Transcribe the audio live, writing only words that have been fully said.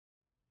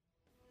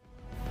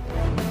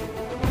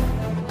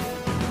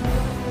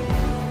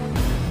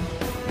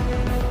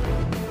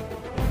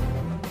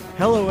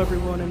Hello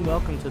everyone and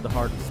welcome to the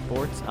Heart of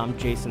Sports. I'm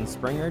Jason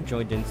Springer,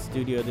 joined in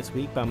studio this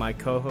week by my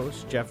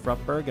co-hosts Jeff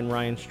Ruppberg and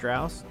Ryan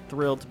Strauss.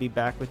 Thrilled to be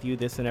back with you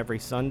this and every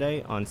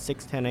Sunday on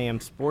 610 AM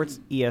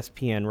Sports,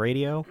 ESPN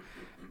Radio.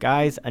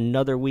 Guys,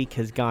 another week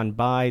has gone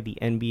by. The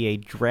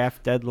NBA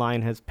draft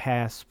deadline has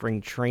passed.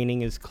 Spring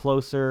training is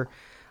closer.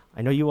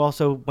 I know you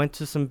also went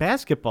to some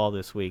basketball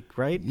this week,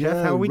 right? Yeah,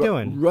 Jeff, how are we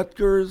doing?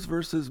 Rutgers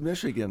versus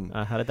Michigan.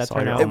 How did that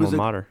turn out?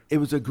 It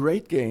was a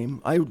great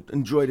game. I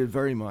enjoyed it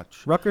very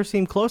much. Rutgers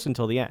seemed close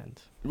until the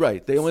end.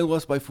 Right. They only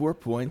lost by 4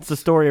 points. It's the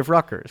story of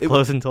Rutgers,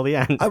 close until the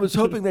end. I was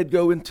hoping they'd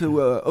go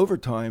into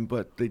overtime,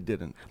 but they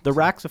didn't. The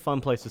Rack's a fun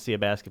place to see a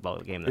basketball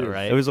game, though,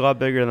 right? It was a lot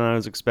bigger than I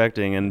was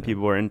expecting, and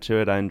people were into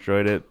it. I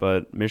enjoyed it,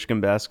 but Michigan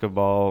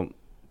basketball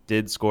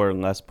did score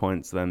less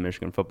points than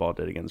Michigan football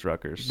did against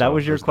Rutgers. That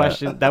was your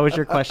question. That was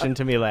your question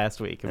to me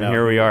last week. And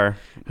here we are.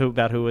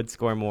 About who would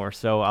score more.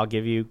 So I'll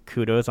give you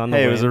kudos on the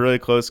win. Hey, it was a really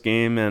close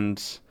game,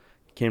 and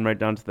came right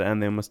down to the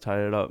end. They almost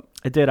tied it up.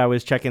 It did. I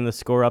was checking the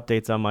score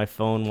updates on my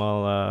phone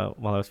while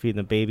I was feeding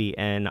the baby,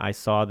 and I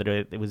saw that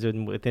it was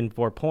within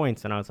 4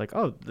 points, and I was like,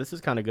 oh, this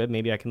is kind of good.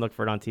 Maybe I can look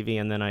for it on TV.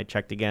 And then I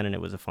checked again, and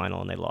it was a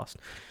final, and they lost.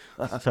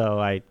 So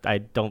I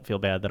don't feel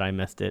bad that I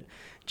missed it.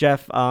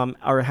 Jeff, how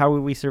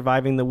are we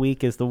surviving the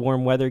week? Is the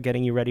warm weather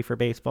getting you ready for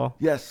baseball?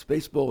 Yes,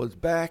 baseball is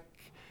back.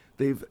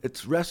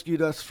 It's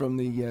rescued us from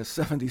the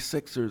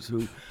 76ers,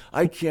 who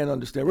I can't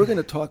understand. We're going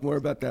to talk more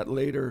about that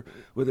later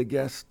with a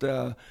guest.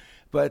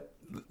 But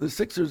the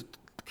Sixers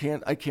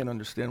I can't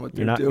understand what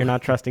they're doing. You're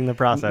not trusting the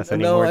process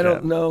anymore. No, I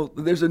don't know.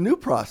 There's a new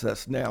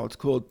process now. It's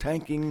called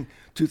Tanking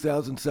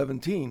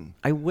 2017.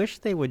 I wish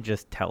they would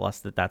just tell us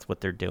that that's what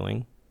they're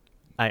doing.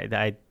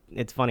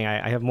 It's funny.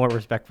 I have more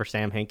respect for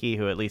Sam Hinkie,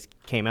 who at least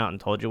came out and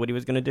told you what he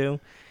was going to do,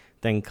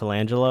 than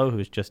Colangelo,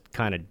 who's just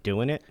kind of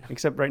doing it.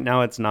 Except right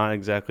now it's not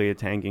exactly a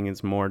tanking.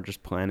 It's more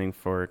just planning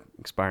for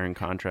expiring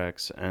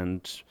contracts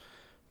and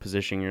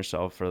positioning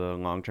yourself for the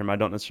long term. I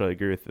don't necessarily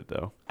agree with it,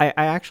 though. I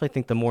actually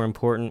think the more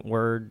important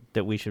word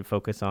that we should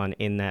focus on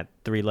in that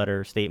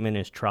three-letter statement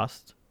is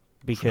trust,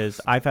 because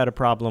I've had a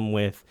problem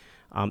with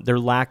their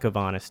lack of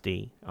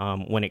honesty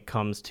when it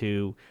comes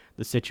to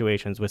the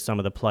situations with some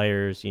of the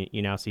players.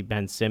 You now see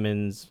Ben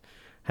Simmons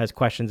has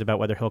questions about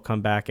whether he'll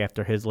come back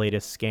after his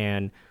latest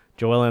scan.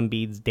 Joel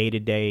Embiid's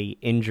day-to-day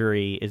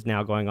injury is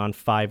now going on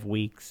 5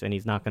 weeks, and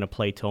he's not going to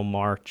play till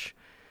March.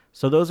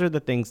 So those are the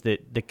things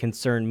that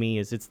concern me.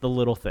 It's the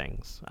little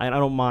things. I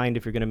don't mind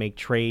if you're going to make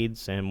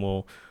trades, and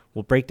we'll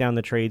break down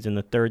the trades in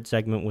the third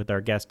segment with our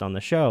guest on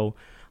the show.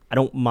 I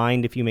don't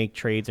mind if you make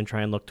trades and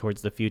try and look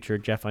towards the future.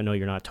 Jeff, I know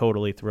you're not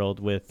totally thrilled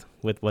with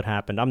what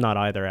happened. I'm not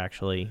either,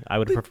 actually.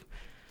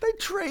 They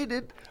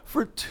traded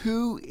for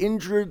 2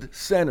 injured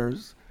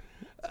centers.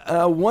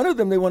 One of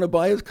them, they want to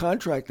buy his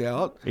contract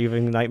out. Are you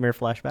having nightmare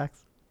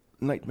flashbacks?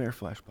 Nightmare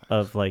flashbacks.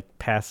 Of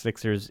past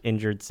Sixers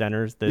injured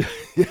centers that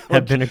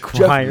have been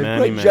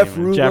acquired. Jeff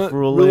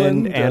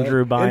Ruland,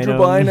 Andrew Bynum. Andrew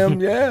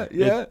Bynum,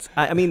 yeah.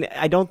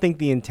 I don't think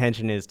the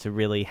intention is to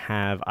really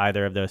have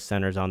either of those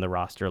centers on the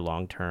roster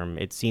long term.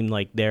 It seemed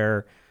like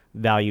their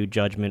value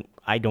judgment,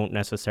 I don't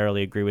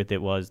necessarily agree with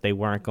it, was they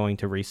weren't going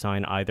to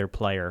re-sign either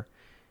player,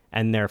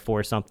 and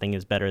therefore something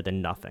is better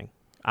than nothing.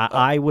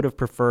 I would have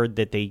preferred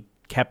that they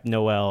kept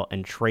Noel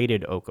and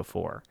traded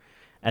Okafor,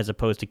 as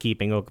opposed to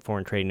keeping Okafor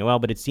and trading Noel.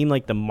 But it seemed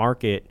like the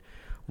market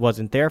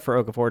wasn't there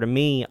for Okafor. To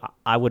me,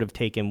 I would have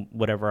taken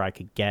whatever I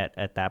could get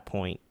at that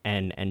point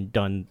and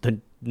done the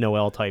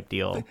Noel type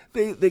deal.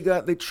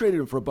 They traded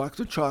him for a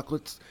box of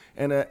chocolates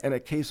and a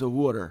case of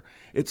water.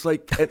 It's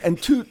like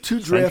and two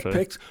draft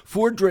picks,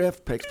 4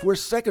 draft picks, 4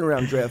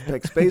 second-round draft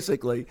picks,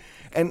 basically.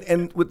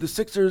 And with the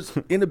Sixers'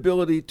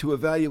 inability to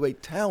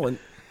evaluate talent,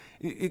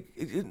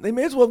 they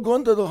may as well have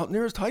gone to the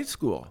nearest high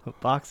school. A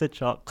box of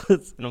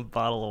chocolates and a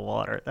bottle of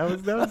water. That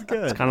was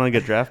good. It's kind of like a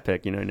draft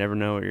pick. You never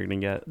know what you're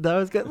going to get. That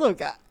was good. Look,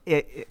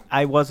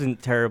 I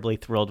wasn't terribly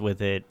thrilled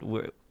with it.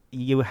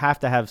 You have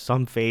to have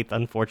some faith,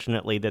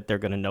 unfortunately, that they're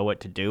going to know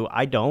what to do.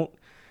 I don't.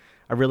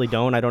 I really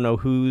don't. I don't know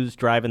who's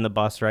driving the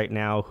bus right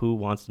now, who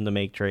wants them to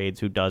make trades,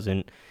 who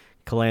doesn't.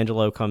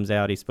 Colangelo comes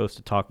out. He's supposed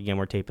to talk again.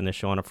 We're taping the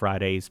show on a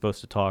Friday. He's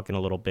supposed to talk in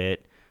a little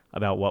bit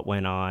about what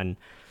went on.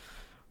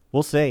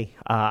 We'll see.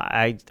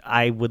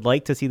 I would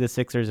like to see the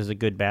Sixers as a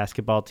good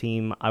basketball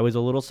team. I was a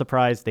little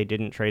surprised they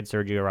didn't trade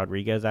Sergio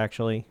Rodriguez,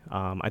 actually.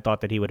 I thought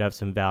that he would have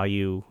some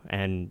value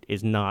and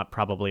is not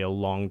probably a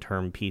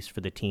long-term piece for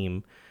the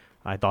team.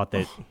 I thought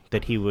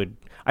that he would.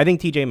 I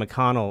think T.J.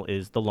 McConnell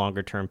is the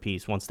longer-term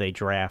piece once they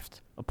draft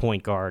a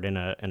point guard and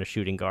a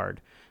shooting guard.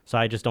 So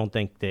I just don't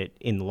think that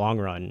in the long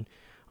run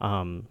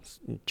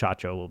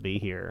Chacho will be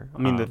here. I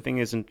mean, the thing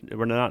isn't,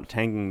 we're not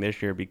tanking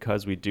this year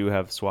because we do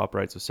have swap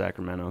rights with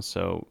Sacramento,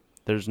 so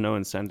there's no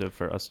incentive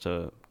for us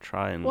to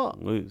try and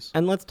lose.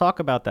 And let's talk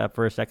about that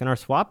for a second. Our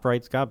swap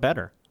rights got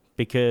better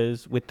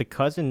because with the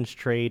Cousins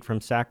trade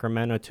from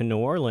Sacramento to New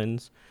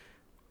Orleans,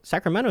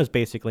 Sacramento is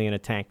basically in a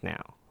tank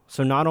now.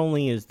 So not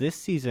only is this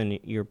season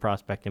your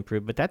prospect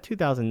improved, but that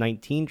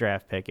 2019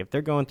 draft pick, if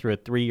they're going through a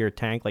 3-year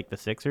tank like the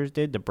Sixers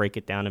did to break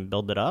it down and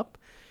build it up,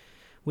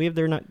 We have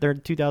their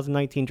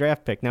 2019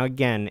 draft pick. Now,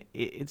 again,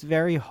 it's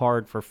very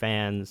hard for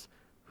fans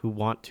who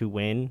want to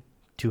win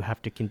to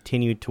have to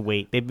continue to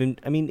wait.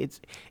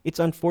 It's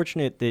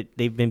unfortunate that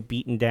they've been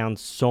beaten down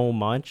so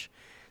much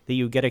that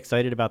you get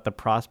excited about the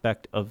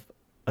prospect of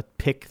a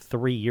pick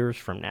 3 years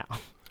from now.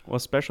 Well,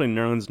 especially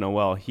Nerlens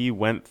Noel. He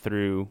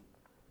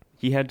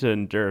had to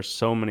endure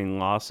so many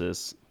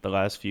losses the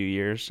last few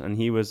years, and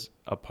he was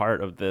a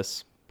part of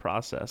this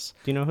process.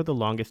 Do you know who the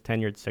longest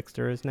tenured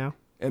Sixer is now?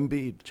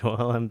 Embiid.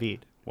 Joel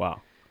Embiid.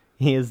 Wow.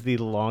 He is the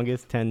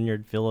longest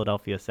tenured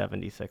Philadelphia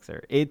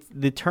 76er. It's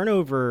the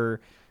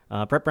turnover.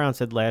 Brett Brown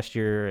said last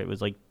year it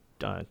was like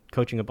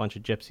coaching a bunch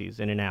of gypsies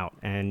in and out,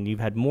 and you've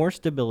had more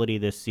stability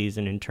this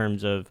season in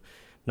terms of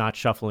not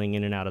shuffling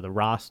in and out of the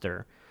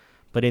roster.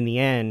 But in the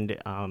end,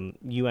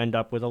 you end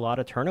up with a lot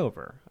of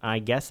turnover. I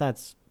guess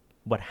that's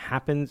what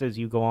happens as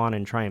you go on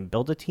and try and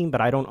build a team, but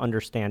I don't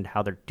understand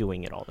how they're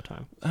doing it all the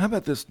time. How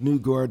about this new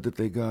guard that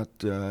they got,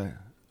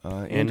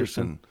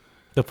 Anderson?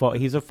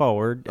 He's a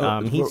forward.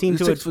 He's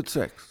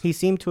 6'6". He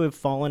seemed to have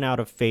fallen out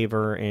of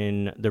favor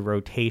in the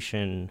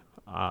rotation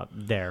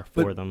there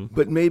for them.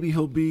 But maybe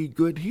he'll be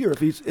good here. If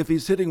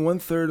he's hitting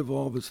 1/3 of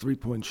all of his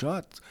 3-point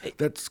shots,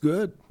 that's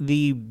good.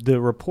 The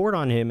report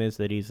on him is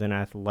that he's an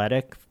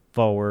athletic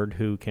forward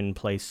who can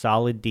play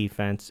solid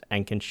defense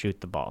and can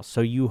shoot the ball.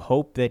 So you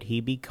hope that he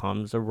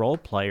becomes a role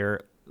player.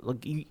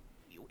 Look,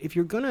 if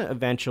you're going to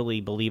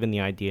eventually believe in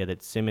the idea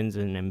that Simmons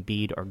and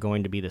Embiid are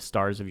going to be the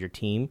stars of your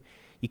team,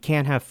 you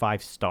can't have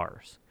 5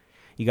 stars.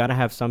 You got to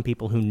have some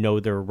people who know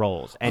their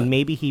roles. And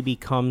maybe he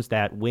becomes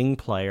that wing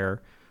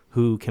player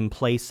who can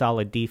play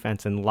solid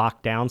defense and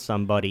lock down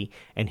somebody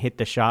and hit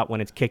the shot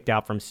when it's kicked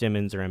out from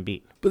Simmons or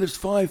Embiid. But there's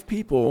 5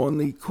 people on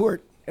the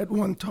court at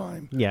one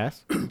time.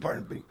 Yes.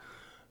 Pardon me.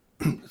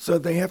 So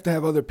they have to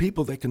have other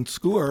people that can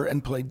score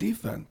and play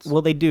defense.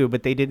 Well, they do,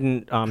 but they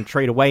didn't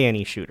trade away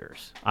any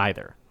shooters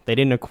either. They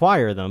didn't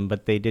acquire them,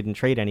 but they didn't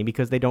trade any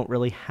because they don't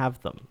really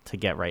have them to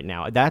get right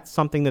now. That's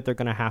something that they're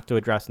going to have to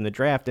address in the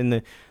draft.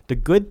 And the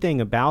good thing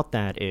about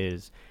that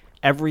is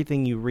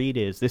everything you read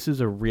is this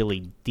is a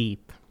really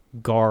deep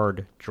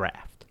guard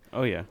draft.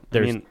 Oh, yeah.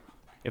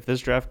 If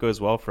this draft goes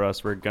well for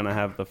us, we're going to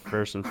have the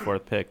 1st and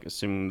 4th pick,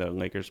 assuming the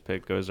Lakers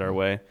pick goes our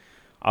way.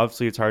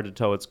 Obviously, it's hard to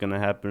tell what's going to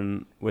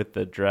happen with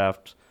the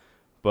draft,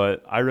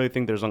 but I really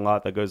think there's a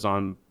lot that goes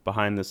on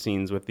behind the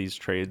scenes with these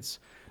trades.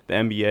 The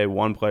NBA,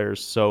 one player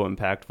is so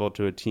impactful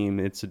to a team.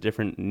 It's a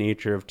different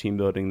nature of team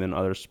building than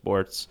other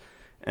sports.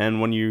 And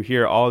when you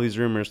hear all these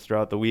rumors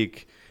throughout the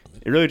week,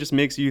 it really just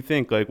makes you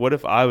think, like, what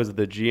if I was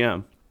the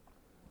GM,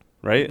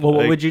 right? Well,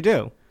 what would you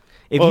do?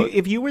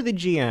 If you were the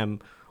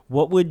GM,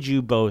 what would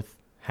you both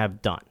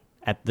have done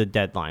at the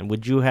deadline?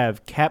 Would you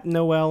have kept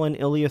Noel and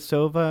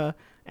Ilyasova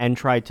and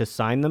tried to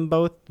sign them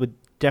both?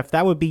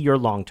 That would be your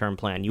long-term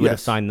plan. You would have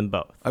signed them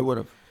both. I would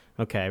have.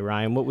 Okay,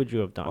 Ryan, what would you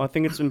have done? Well, I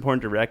think it's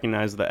important to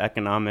recognize the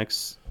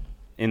economics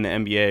in the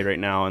NBA right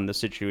now and the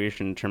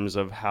situation in terms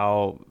of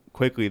how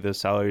quickly the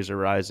salaries are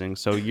rising.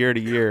 So year to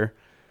year,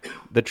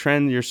 the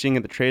trend you're seeing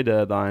at the trade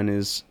deadline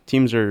is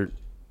teams are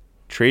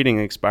trading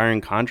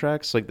expiring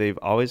contracts like they've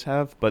always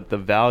have, but the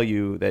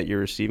value that you're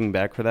receiving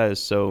back for that is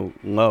so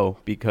low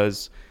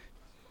because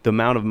the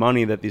amount of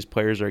money that these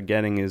players are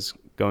getting is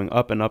going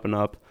up and up and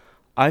up.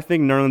 I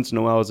think Nerlens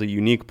Noel is a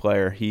unique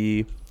player.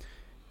 He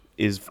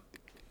is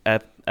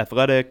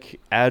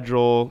athletic,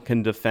 agile,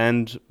 can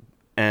defend,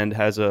 and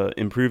has a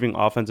improving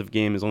offensive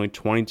game, is only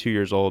 22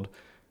 years old.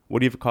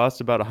 Would he have cost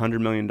about $100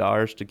 million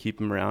to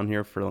keep him around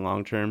here for the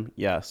long term?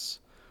 Yes.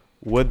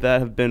 Would that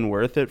have been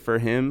worth it for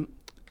him?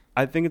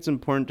 I think it's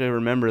important to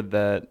remember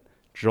that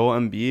Joel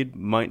Embiid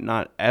might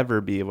not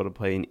ever be able to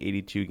play an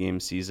 82-game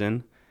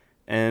season,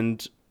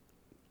 and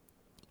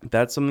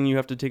that's something you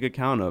have to take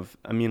account of.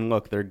 I mean,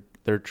 look,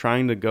 they're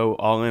trying to go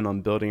all in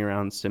on building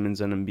around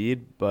Simmons and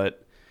Embiid,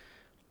 but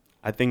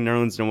I think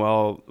Nerlens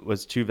Noel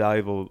was too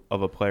valuable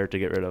of a player to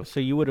get rid of.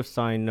 So you would have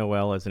signed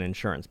Noel as an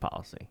insurance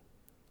policy.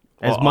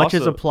 As much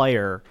as a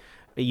player,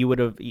 you would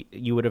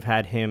have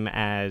had him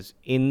as,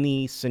 in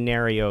the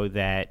scenario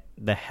that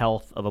the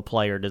health of a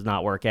player does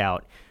not work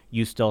out,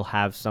 you still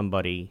have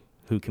somebody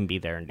who can be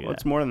there and do that.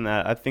 It's more than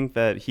that. I think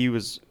that he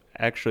was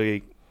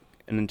actually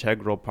an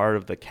integral part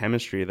of the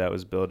chemistry that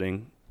was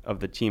building of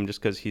the team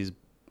just because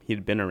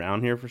he'd been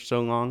around here for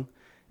so long.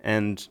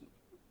 And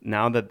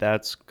now that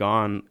that's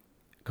gone,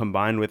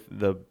 combined with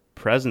the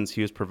presence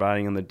he was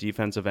providing on the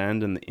defensive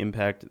end and the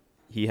impact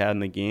he had in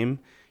the game,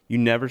 you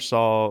never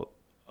saw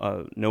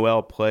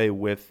Noel play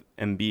with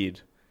Embiid.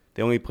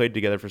 They only played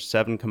together for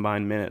 7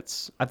 combined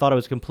minutes. I thought it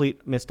was a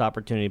complete missed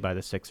opportunity by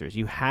the Sixers.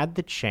 You had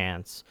the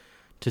chance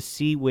to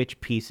see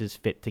which pieces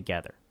fit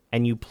together,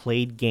 and you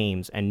played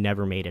games and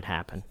never made it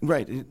happen.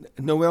 Right.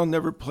 Noel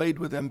never played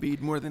with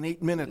Embiid more than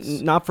 8 minutes.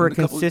 Not for a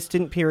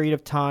consistent period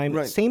of time.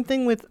 Right. Same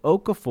thing with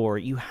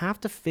Okafor. You have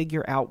to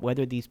figure out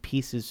whether these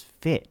pieces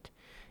fit.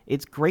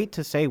 It's great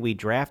to say we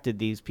drafted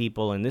these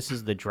people and this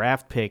is the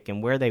draft pick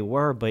and where they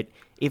were, but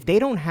if they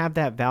don't have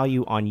that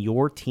value on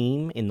your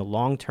team in the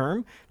long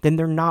term, then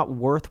they're not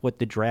worth what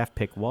the draft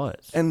pick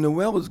was. And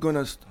Noel is going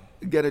to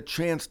get a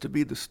chance to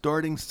be the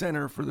starting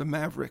center for the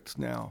Mavericks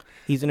now.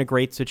 He's in a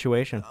great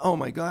situation. Oh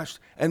my gosh!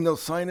 And they'll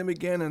sign him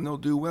again, and they'll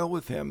do well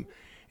with him,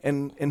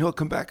 and he'll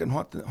come back and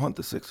haunt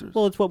the Sixers.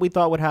 Well, it's what we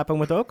thought would happen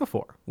with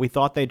Okafor. We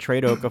thought they'd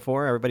trade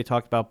Okafor. Everybody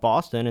talked about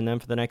Boston, and then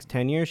for the next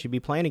 10 years, you'd be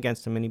playing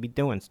against him and he'd be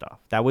doing stuff.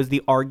 That was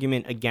the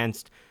argument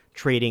against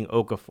trading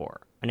Okafor.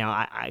 Now,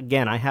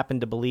 I happen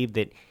to believe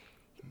that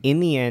in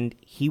the end,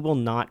 he will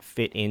not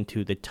fit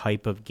into the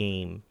type of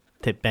game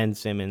that Ben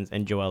Simmons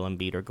and Joel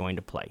Embiid are going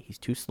to play. He's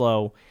too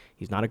slow.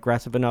 He's not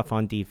aggressive enough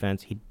on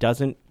defense. He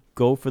doesn't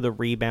go for the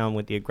rebound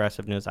with the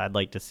aggressiveness I'd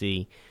like to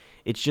see.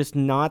 It's just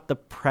not the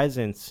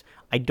presence.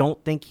 I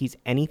don't think he's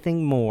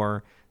anything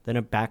more than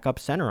a backup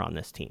center on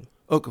this team.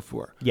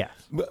 Okafor. Yes.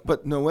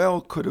 But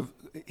Noel could have.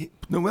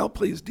 Noel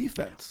plays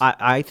defense.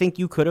 I think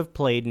you could have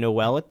played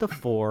Noel at the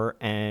 4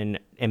 and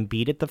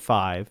Embiid at the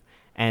 5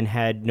 and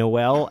had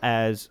Noel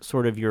as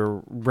sort of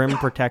your rim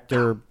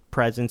protector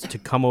presence to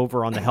come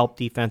over on the help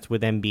defense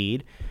with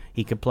Embiid.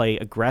 He could play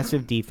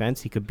aggressive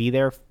defense. He could be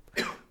there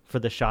for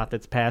the shot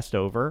that's passed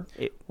over.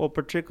 Well,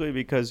 particularly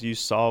because you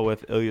saw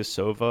with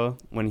Ilyasova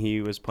when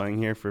he was playing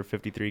here for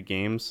 53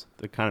 games,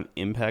 the kind of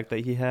impact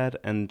that he had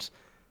and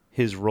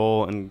his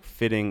role in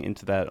fitting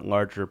into that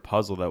larger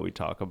puzzle that we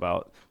talk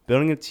about.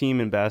 Building a team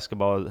in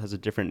basketball has a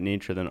different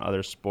nature than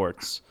other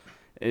sports.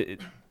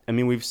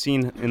 We've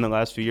seen in the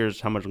last few years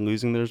how much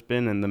losing there's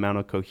been and the amount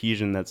of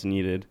cohesion that's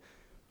needed.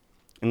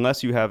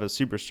 Unless you have a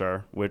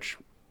superstar, which,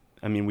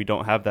 we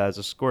don't have that as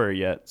a scorer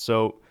yet.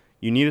 So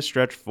you need a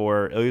stretch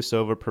four.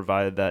 Ilyasova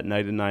provided that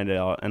night in, night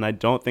out, and I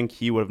don't think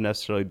he would have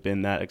necessarily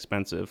been that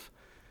expensive.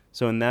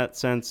 So in that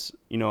sense,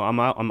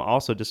 I'm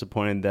also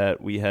disappointed that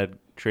we had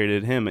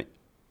traded him.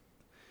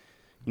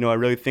 I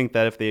really think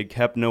that if they had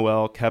kept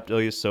Noel, kept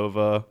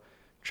Ilyasova,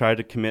 tried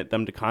to commit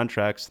them to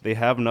contracts, they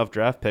have enough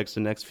draft picks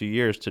the next few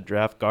years to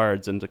draft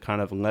guards and to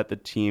kind of let the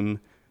team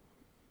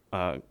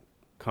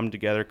come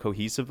together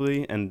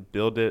cohesively and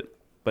build it.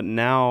 But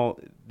now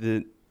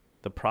the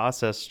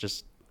process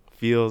just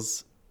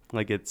feels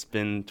like it's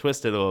been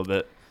twisted a little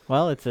bit.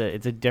 Well, it's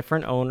a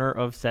different owner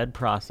of said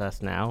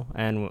process now,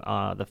 and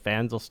the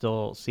fans will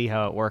still see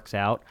how it works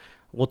out.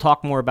 We'll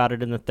talk more about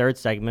it in the third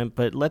segment,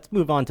 but let's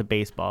move on to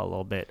baseball a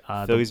little bit.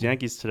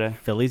 Phillies-Yankees today.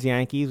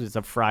 Phillies-Yankees. It's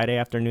a Friday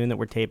afternoon that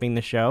we're taping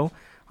the show.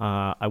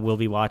 I will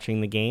be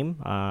watching the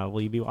game.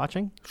 Will you be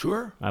watching?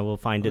 Sure. I will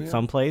find it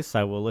someplace.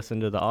 I will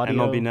listen to the audio.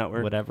 MLB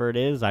Network. Whatever it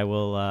is, I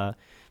will,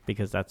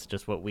 because that's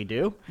just what we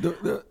do.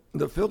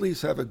 The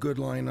Phillies have a good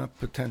lineup,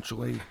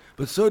 potentially,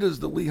 but so does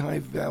the Lehigh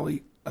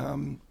Valley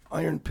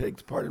Iron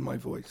Pigs, pardon my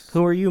voice.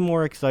 Who are you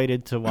more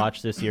excited to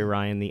watch this year,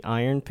 Ryan, the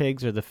Iron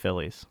Pigs or the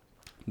Phillies?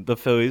 The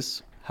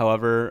Phillies.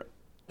 However,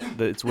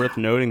 it's worth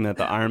noting that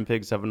the Iron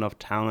Pigs have enough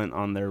talent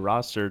on their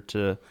roster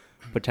to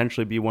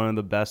potentially be one of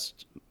the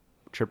best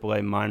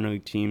AAA minor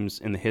league teams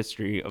in the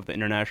history of the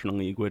International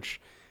League, which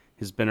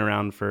has been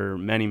around for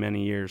many,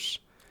 many years.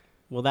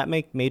 Will that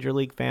make Major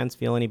League fans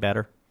feel any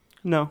better?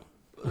 No.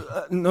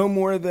 No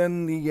more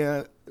than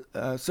the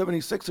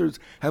 76ers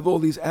have all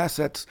these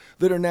assets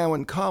that are now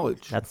in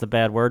college. That's the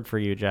bad word for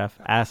you, Jeff.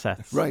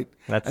 Assets. Right.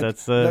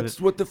 That's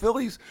what the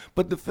Phillies.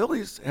 But the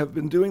Phillies have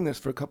been doing this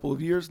for a couple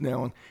of years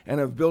now, and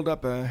have built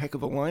up a heck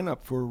of a lineup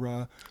for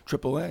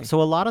AAA.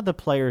 So a lot of the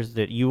players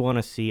that you want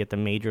to see at the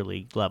major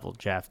league level,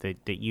 Jeff, that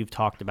you've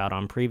talked about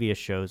on previous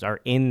shows, are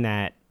in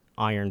that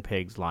Iron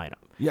Pigs lineup.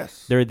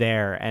 Yes. They're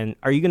there. And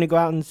are you going to go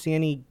out and see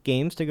any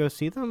games to go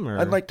see them? Or?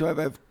 I'd like to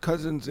have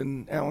cousins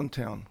in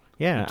Allentown.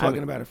 Yeah. I'm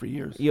talking about it for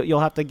years.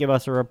 You'll have to give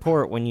us a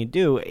report when you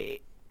do.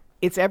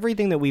 It's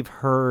everything that we've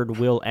heard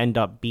will end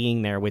up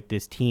being there with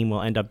this team,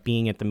 will end up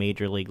being at the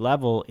major league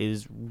level,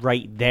 is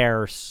right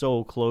there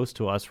so close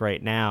to us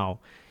right now.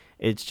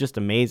 It's just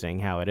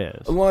amazing how it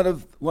is. A lot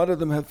of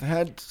them have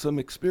had some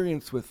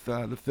experience with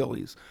the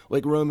Phillies,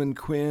 like Roman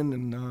Quinn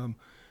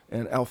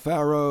and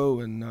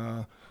Alfaro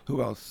and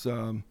who else?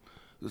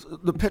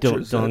 The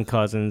pitchers. Dylan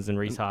Cousins and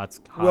Reese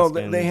Hoskins. Well,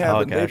 they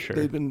have.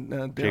 They've been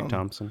down. Jake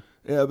Thompson.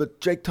 Yeah, but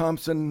Jake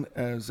Thompson,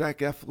 Zach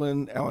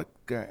Eflin, Alec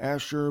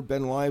Asher,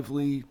 Ben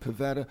Lively,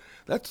 Pivetta.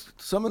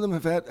 Some of them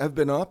have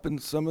been up,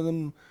 and some of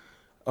them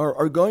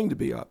are going to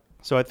be up.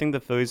 So I think the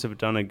Phillies have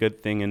done a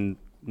good thing in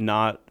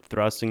not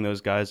thrusting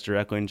those guys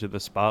directly into the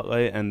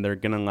spotlight, and they're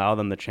going to allow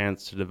them the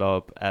chance to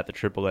develop at the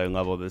AAA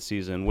level this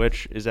season,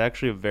 which is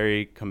actually a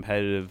very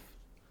competitive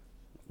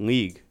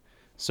league.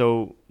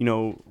 So,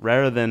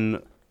 rather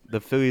than the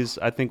Phillies,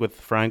 I think with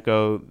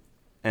Franco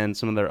and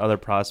some of their other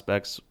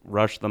prospects,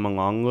 rush them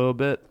along a little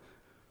bit.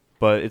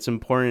 But it's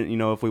important,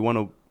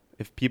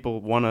 if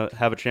people want to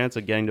have a chance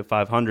of getting to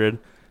 500,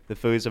 the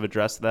Phillies have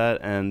addressed that,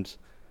 and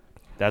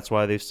that's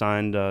why they've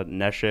signed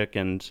Neshek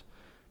and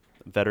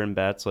veteran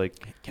bats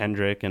like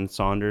Kendrick and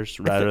Saunders,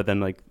 rather than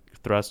like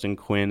thrusting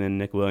Quinn and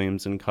Nick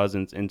Williams and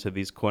Cousins into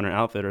these corner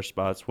outfitter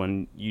spots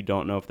when you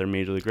don't know if they're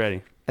major league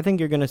ready. I think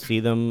you're going to see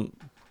them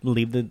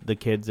leave the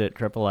kids at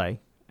AAA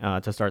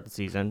to start the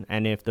season.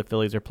 And if the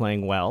Phillies are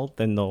playing well,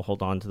 then they'll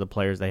hold on to the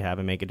players they have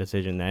and make a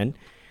decision then.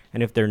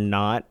 And if they're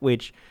not,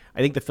 which I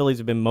think the Phillies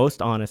have been most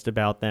honest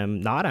about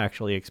them not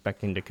actually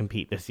expecting to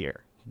compete this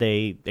year.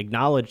 They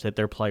acknowledge that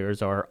their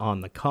players are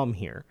on the come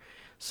here.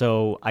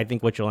 So I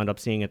think what you'll end up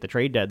seeing at the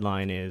trade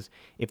deadline is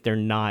if they're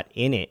not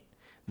in it,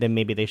 then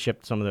maybe they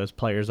ship some of those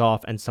players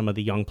off and some of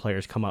the young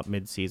players come up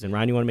mid-season.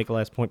 Ryan, you want to make a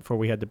last point before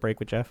we had to break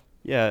with Jeff?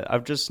 Yeah,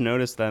 I've just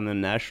noticed that in the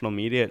national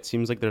media, it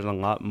seems like there's a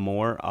lot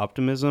more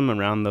optimism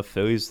around the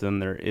Phillies than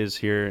there is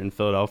here in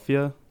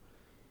Philadelphia.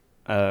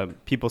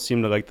 People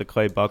seem to like the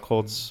Clay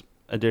Buchholz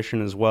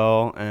addition as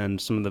well, and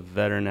some of the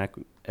veteran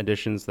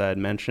additions that I had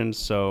mentioned.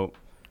 So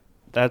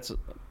that's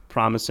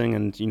promising,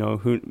 and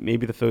who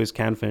maybe the Phillies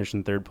can finish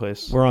in third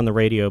place. We're on the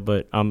radio,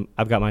 but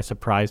I've got my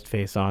surprised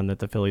face on that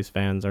the Phillies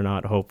fans are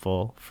not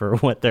hopeful for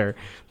what they're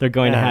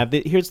going to have.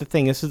 Here's the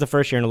thing: this is the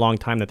first year in a long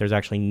time that there's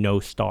actually no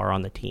star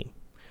on the team.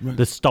 Right.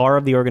 The star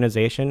of the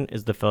organization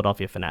is the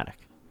Philadelphia Fanatic.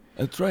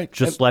 That's right.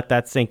 Just let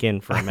that sink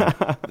in for a minute.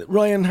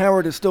 Ryan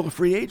Howard is still a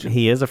free agent.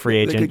 He is a free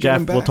agent.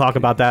 Jeff, we'll talk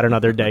about that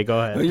another day. Go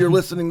ahead. You're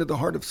listening to The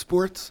Heart of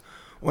Sports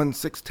on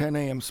 610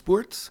 AM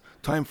Sports.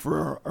 Time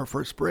for our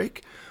first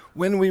break.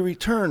 When we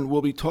return,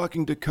 we'll be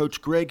talking to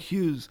Coach Greg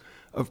Hughes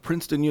of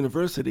Princeton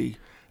University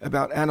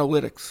about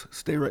analytics.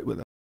 Stay right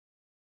with us.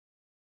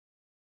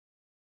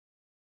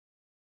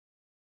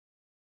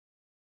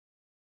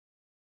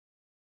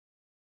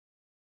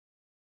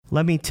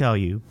 Let me tell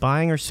you,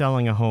 buying or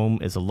selling a home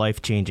is a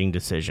life-changing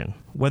decision.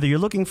 Whether you're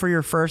looking for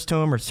your first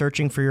home or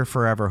searching for your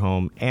forever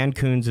home, Ann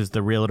Coons is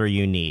the realtor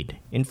you need.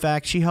 In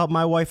fact, she helped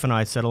my wife and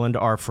I settle into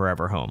our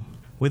forever home.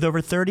 With over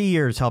 30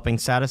 years helping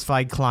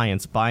satisfied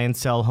clients buy and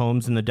sell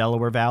homes in the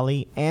Delaware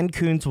Valley, Ann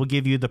Coons will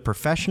give you the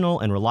professional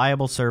and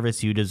reliable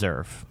service you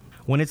deserve.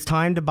 When it's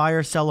time to buy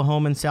or sell a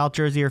home in South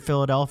Jersey or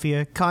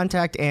Philadelphia,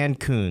 contact Ann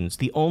Coons,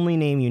 the only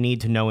name you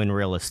need to know in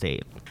real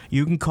estate.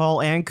 You can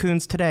call Ann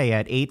Coons today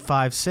at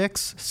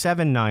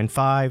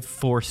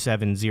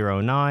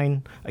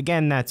 856-795-4709.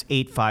 Again, that's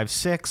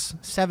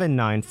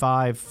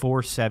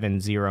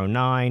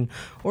 856-795-4709.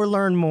 Or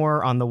learn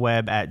more on the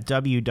web at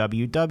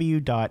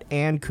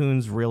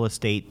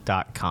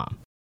www.anncoonsrealestate.com.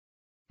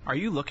 Are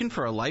you looking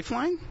for a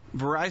lifeline?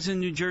 Verizon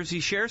New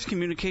Jersey Shares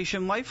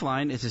Communication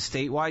Lifeline is a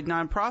statewide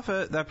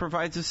nonprofit that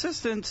provides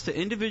assistance to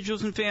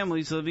individuals and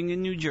families living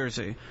in New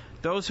Jersey,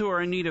 those who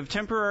are in need of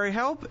temporary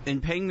help in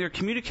paying their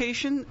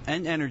communication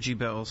and energy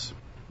bills.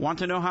 Want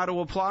to know how to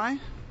apply?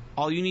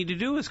 All you need to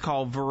do is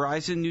call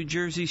Verizon New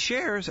Jersey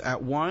Shares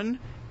at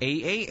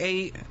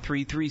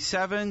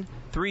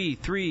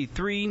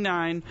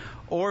 1-888-337-3339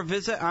 or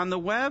visit on the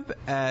web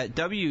at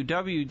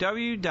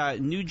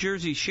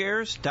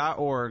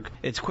www.newjerseyshares.org.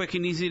 It's quick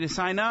and easy to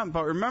sign up,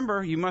 but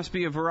remember, you must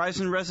be a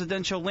Verizon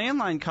residential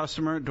landline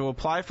customer to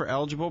apply for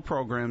eligible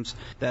programs.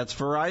 That's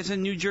Verizon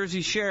New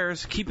Jersey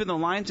Shares, keeping the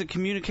lines of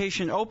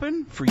communication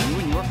open for you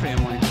and your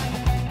family.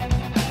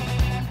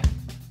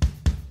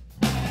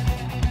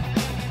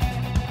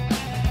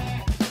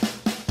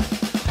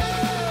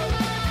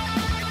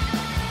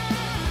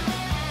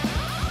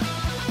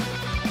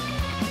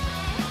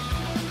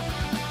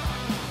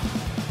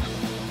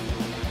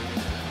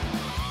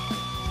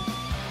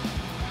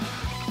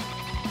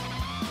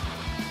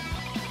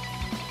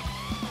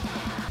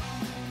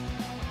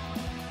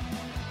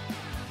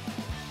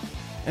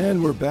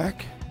 And we're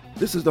back.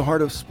 This is The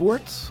Heart of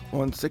Sports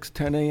on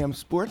 610 AM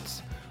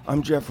Sports.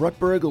 I'm Jeff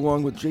Rutberg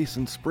along with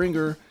Jason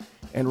Springer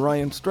and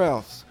Ryan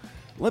Strauss.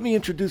 Let me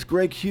introduce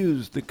Greg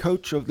Hughes, the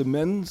coach of the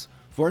men's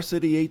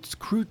Varsity 8's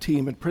crew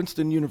team at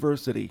Princeton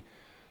University.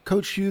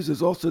 Coach Hughes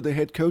is also the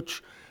head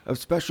coach of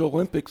Special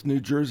Olympics New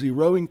Jersey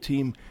rowing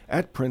team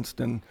at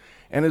Princeton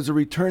and is a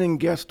returning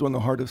guest on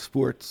The Heart of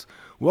Sports.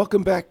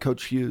 Welcome back,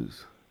 Coach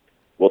Hughes.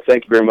 Well,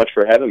 thank you very much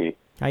for having me.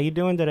 How you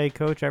doing today,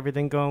 Coach?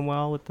 Everything going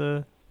well with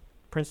the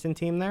Princeton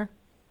team there?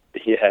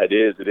 Yeah, it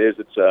is.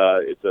 It's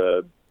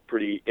a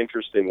pretty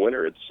interesting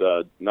winter.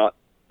 It's not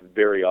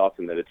very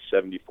often that it's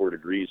 74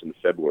 degrees in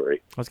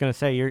February. I was going to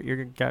say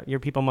your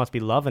people must be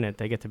loving it.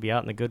 They get to be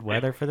out in the good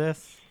weather for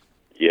this.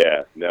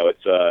 Yeah, no,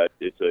 it's a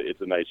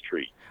nice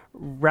treat.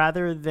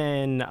 Rather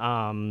than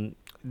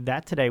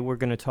that, today we're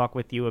going to talk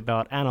with you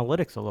about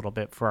analytics a little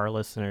bit for our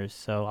listeners.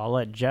 So I'll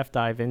let Jeff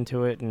dive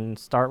into it and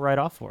start right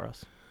off for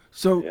us.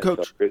 So,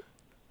 Coach,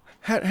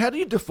 how do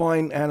you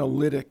define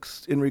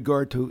analytics in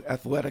regard to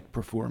athletic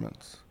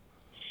performance?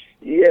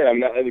 Yeah,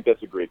 I think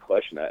that's a great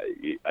question.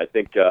 I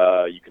think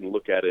you can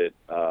look at it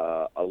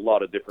a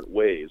lot of different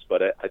ways,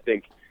 but I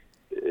think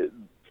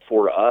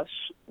for us,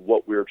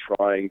 what we're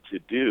trying to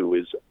do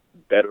is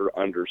better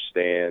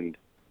understand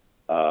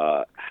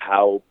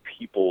how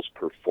people's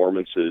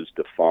performances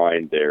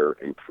define their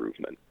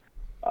improvement.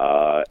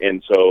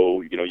 And so,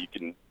 you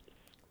can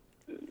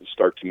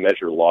start to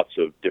measure lots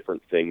of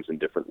different things in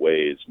different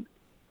ways,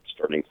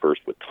 starting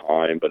first with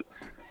time, but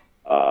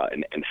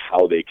and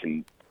how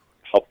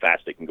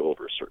fast they can go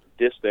over a certain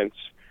distance.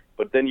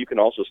 But then you can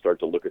also start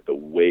to look at the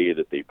way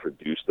that they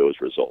produce those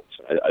results.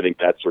 I think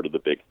that's sort of the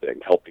big thing,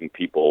 helping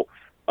people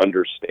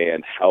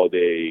understand how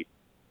they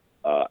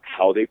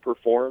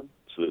perform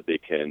so that they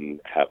can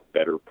have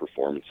better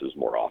performances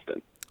more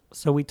often.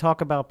 So we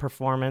talk about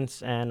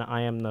performance, and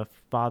I am the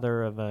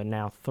father of a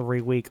now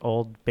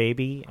 3-week-old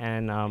baby,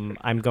 and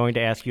I'm going to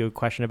ask you a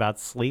question about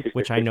sleep,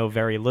 which I know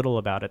very little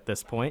about at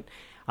this point.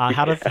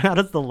 How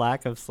does the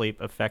lack of sleep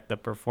affect the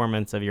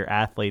performance of your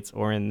athletes,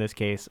 or in this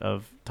case,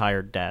 of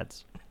tired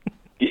dads?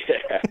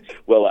 Yeah,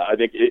 well, I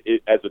think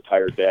as a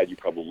tired dad, you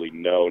probably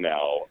know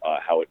now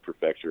how it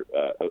affects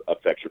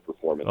your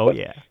performance. Oh, but,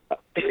 yeah.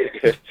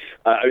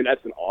 I mean,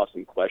 that's an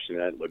awesome question.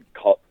 And look,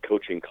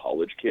 coaching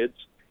college kids,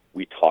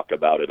 we talk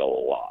about it a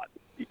lot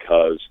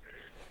because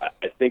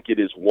I think it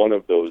is one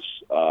of those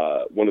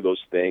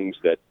things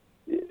that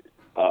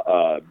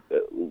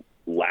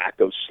lack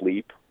of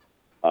sleep,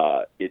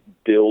 it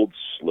builds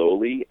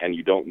slowly, and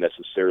you don't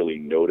necessarily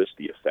notice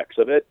the effects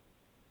of it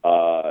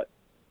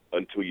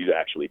until you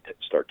actually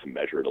start to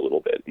measure it a little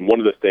bit. And one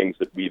of the things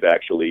that we've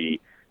actually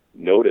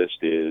noticed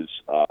is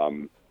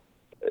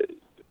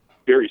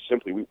very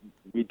simply,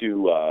 we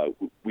do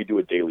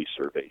a daily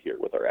survey here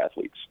with our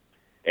athletes,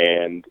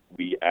 and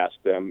we ask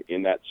them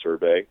in that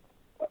survey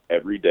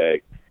every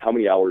day, how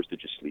many hours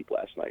did you sleep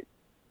last night,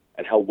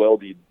 and how well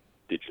did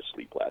you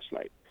sleep last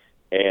night?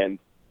 And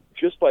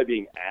just by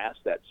being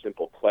asked that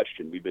simple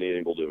question, we've been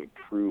able to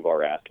improve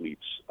our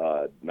athletes'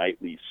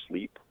 nightly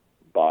sleep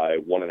by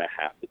 1.5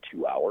 to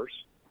 2 hours,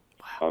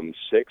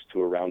 6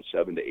 to around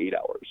 7 to 8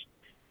 hours.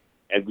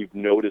 And we've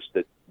noticed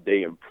that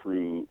they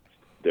improve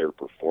their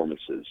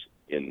performances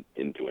in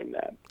doing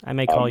that. I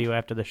may call you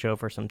after the show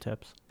for some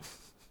tips.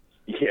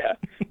 Yeah.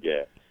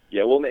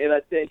 Well, and I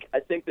think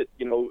that,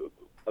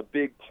 a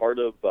big part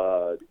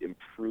of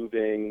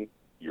improving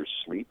your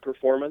sleep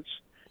performance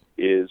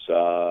is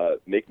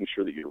making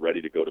sure that you're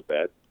ready to go to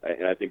bed.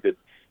 And I think that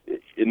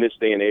in this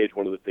day and age,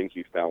 one of the things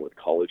we found with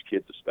college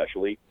kids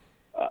especially,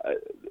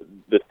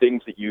 the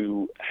things that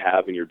you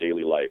have in your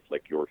daily life,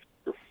 like your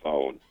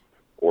phone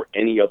or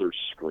any other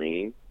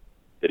screen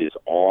that is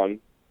on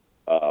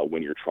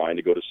when you're trying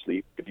to go to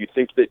sleep, if you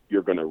think that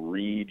you're going to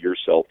read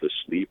yourself to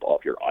sleep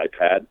off your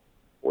iPad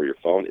or your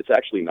phone, it's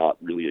actually not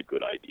really a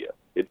good idea.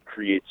 It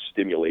creates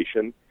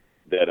stimulation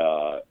that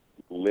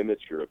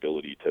limits your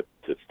ability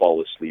to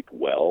fall asleep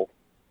well,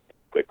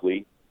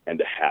 quickly, and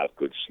to have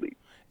good sleep.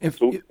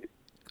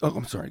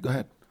 I'm sorry, go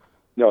ahead.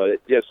 No,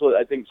 yeah, so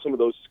I think some of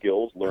those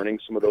skills, learning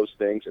some of those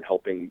things and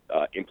helping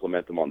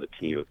implement them on the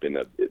team have been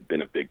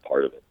a big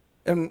part of it.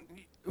 And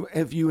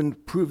if you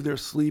improve their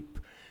sleep,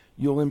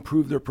 you'll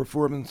improve their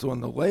performance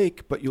on the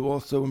lake, but they'll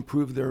also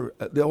improve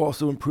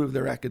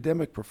their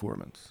academic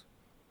performance.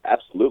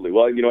 Absolutely.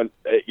 Well,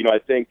 I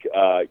think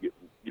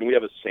we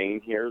have a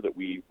saying here that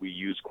we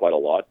use quite a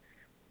lot.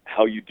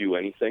 How you do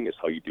anything is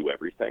how you do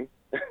everything.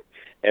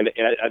 and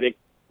I think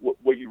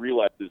what you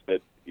realize is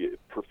that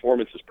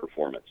performance is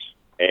performance.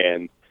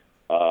 And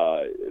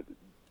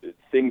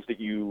things that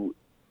you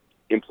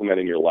implement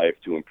in your life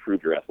to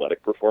improve your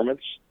athletic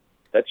performance,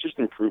 that's just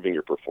improving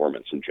your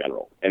performance in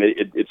general. And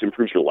it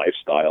improves your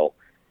lifestyle.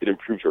 It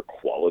improves your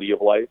quality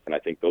of life. And I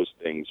think those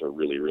things are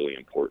really, really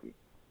important.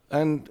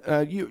 And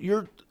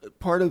you're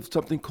part of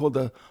something called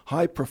the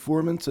High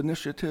Performance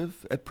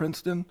Initiative at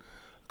Princeton.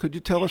 Could you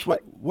tell us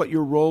what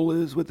your role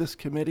is with this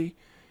committee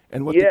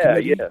and what the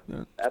committee?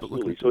 Yeah,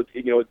 absolutely. So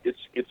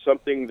it's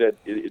something that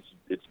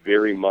it's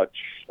very much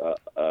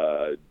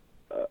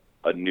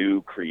a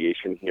new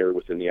creation here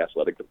within the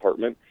athletic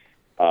department,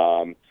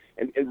 and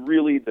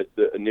really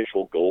the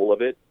initial goal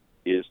of it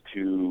is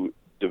to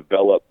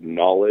develop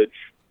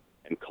knowledge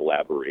and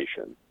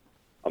collaboration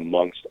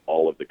amongst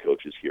all of the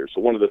coaches here. So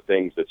one of the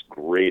things that's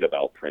great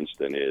about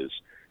Princeton is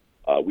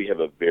we have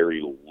a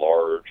very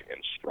large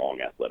and strong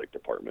athletic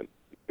department.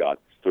 We've got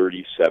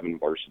 37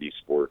 varsity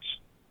sports.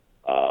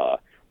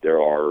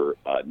 There are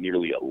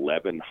nearly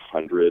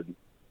 1,100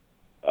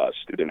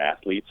 student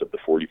athletes of the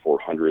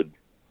 4,400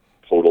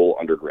 total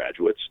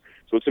undergraduates.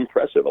 So it's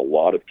impressive. A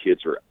lot of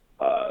kids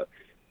are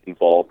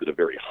involved at a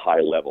very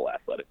high level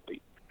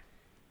athletically.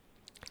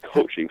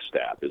 Coaching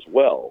staff as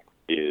well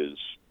is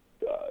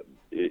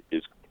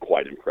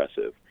quite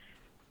impressive.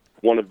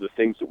 One of the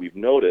things that we've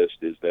noticed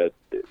is that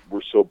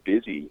we're so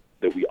busy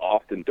that we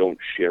often don't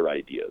share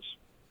ideas.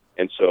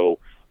 And so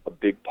a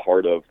big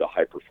part of the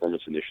High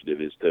Performance Initiative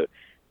is to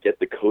get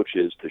the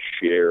coaches to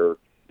share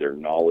their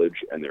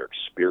knowledge and their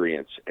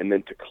experience, and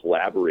then to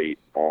collaborate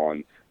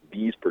on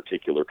these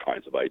particular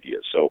kinds of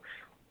ideas. So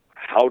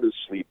how does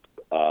sleep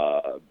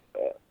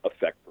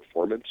affect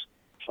performance?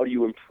 How do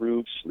you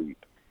improve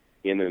sleep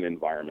in an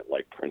environment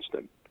like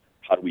Princeton?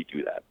 How do we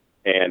do that?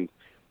 And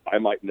I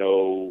might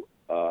know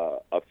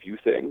a few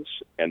things,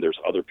 and there's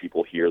other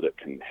people here that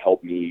can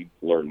help me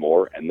learn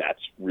more, and that's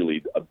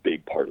really a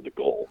big part of the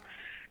goal.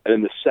 And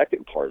then the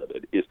second part of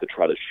it is to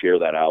try to share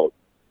that out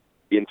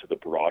into the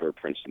broader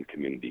Princeton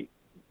community.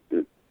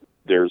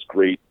 There's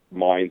great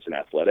minds in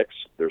athletics.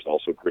 There's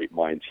also great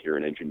minds here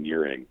in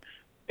engineering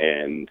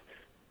and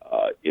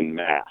in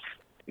math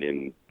and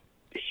in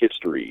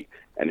history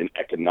and in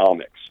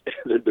economics.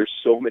 There's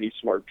so many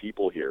smart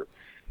people here,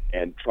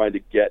 and trying to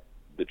get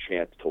the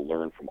chance to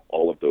learn from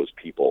all of those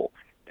people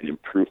and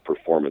improve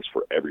performance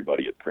for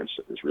everybody at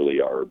Princeton is really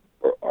our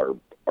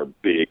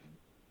big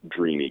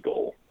dreamy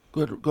goal.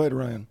 Go ahead,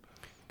 Ryan.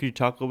 Could you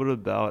talk a little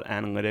bit about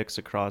analytics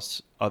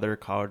across other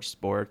college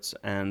sports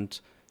and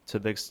to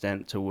the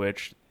extent to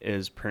which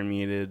is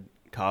permeated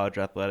college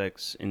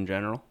athletics in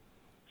general?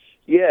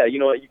 Yeah,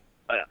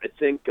 I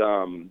think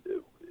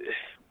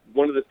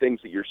one of the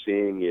things that you're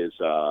seeing is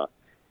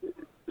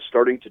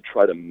starting to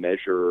try to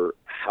measure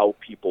how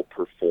people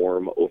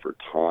perform over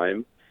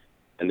time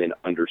and then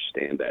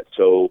understand that.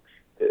 So,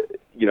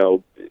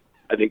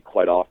 I think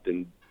quite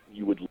often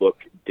you would look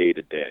day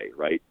to day,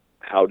 right?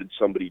 How did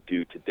somebody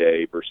do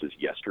today versus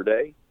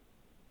yesterday?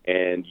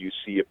 And you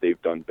see if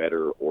they've done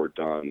better or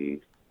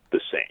done the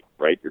same,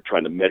 right? You're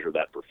trying to measure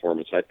that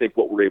performance. And I think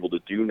what we're able to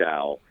do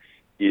now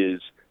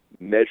is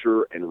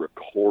measure and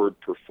record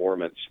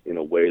performance in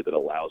a way that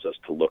allows us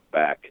to look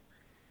back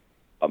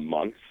a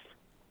month,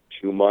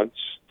 2 months,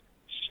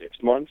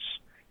 6 months,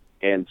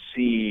 and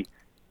see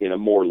in a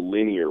more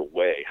linear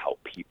way how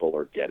people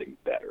are getting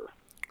better.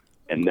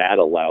 And that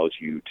allows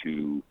you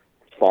to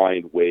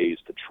find ways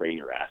to train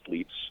your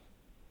athletes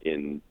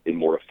in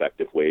more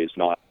effective ways,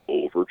 not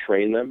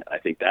overtrain them. I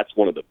think that's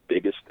one of the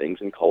biggest things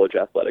in college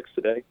athletics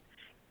today.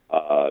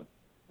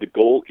 The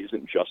goal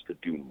isn't just to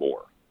do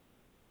more.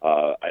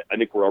 I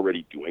think we're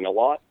already doing a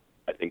lot.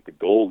 I think the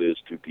goal is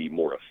to be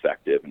more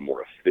effective and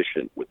more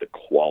efficient with the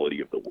quality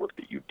of the work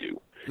that you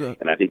do. Yeah.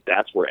 And I think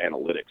that's where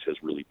analytics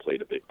has really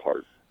played a big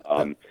part.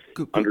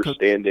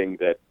 Understanding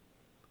that...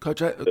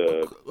 Coach,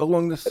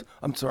 along this...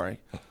 I'm sorry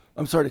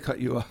to cut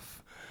you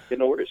off. Yeah,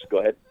 no worries. Go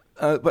ahead.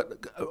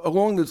 But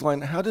along this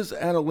line, how does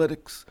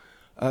analytics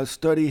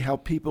study how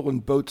people in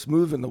boats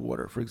move in the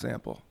water, for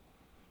example?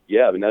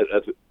 Yeah, I mean,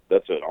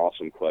 that's an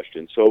awesome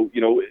question. So,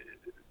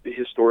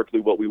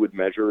 historically what we would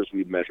measure is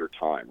we'd measure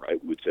time, right?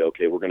 We would say,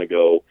 okay, we're going to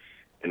go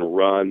and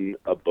run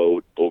a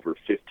boat over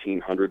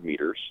 1,500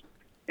 meters,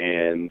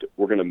 and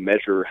we're going to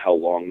measure how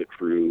long the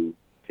crew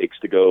takes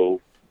to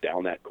go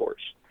down that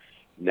course.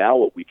 Now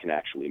what we can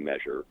actually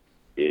measure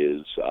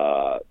is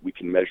we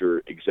can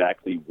measure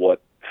exactly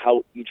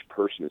how each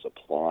person is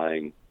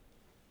applying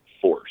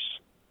force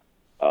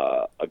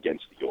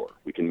against the oar.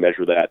 We can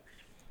measure that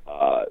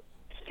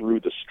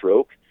through the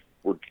stroke.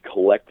 We're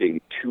collecting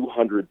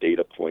 200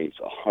 data points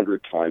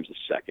 100 times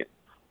a second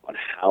on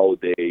how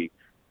they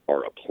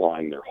are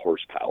applying their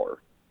horsepower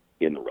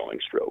in the rowing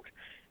stroke.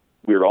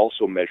 We're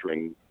also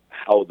measuring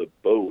how the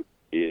boat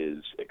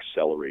is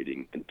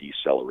accelerating and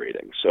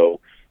decelerating. So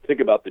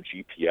think about the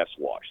GPS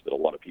watch that a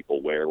lot of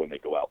people wear when they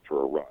go out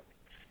for a run,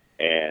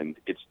 and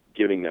it's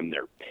giving them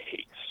their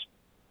pace.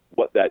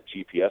 What that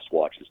GPS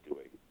watch is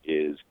doing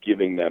is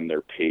giving them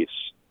their pace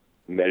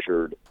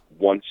measured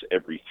once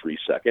every 3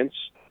 seconds.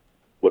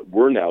 What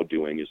we're now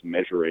doing is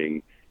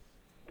measuring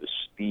the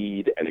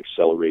speed and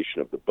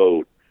acceleration of the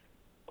boat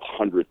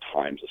 100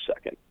 times a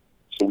second.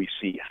 So we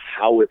see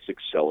how it's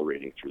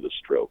accelerating through the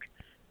stroke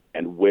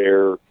and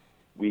where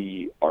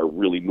we are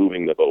really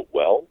moving the boat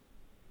well,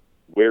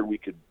 where we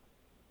could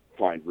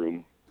find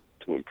room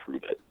to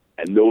improve it.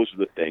 And those are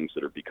the things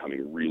that are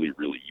becoming really,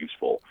 really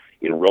useful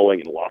in rowing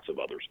and lots of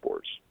other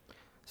sports.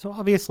 So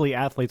obviously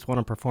athletes want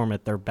to perform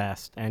at their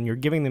best, and you're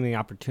giving them the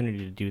opportunity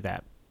to do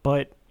that.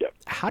 But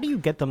how do you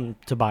get them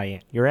to buy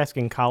in? You're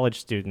asking college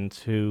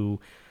students who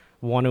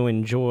want to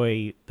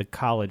enjoy the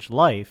college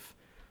life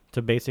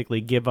to basically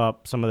give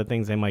up some of the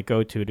things they might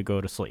go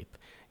to sleep.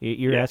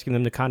 You're asking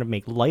them to kind of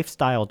make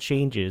lifestyle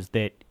changes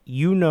that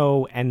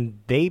and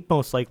they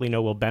most likely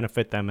know will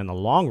benefit them in the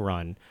long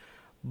run.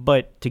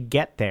 But to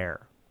get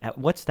there,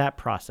 what's that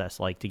process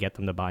like to get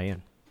them to buy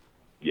in?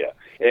 Yeah,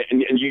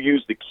 and you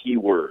used the key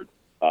word.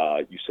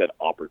 You said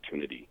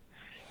opportunity.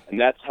 And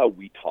that's how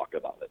we talk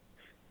about it.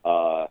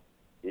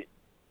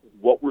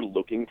 What we're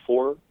looking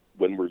for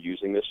when we're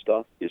using this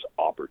stuff is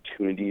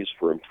opportunities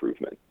for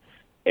improvement.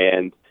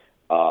 And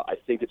I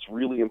think it's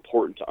really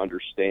important to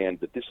understand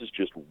that this is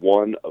just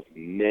one of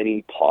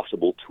many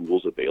possible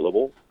tools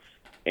available,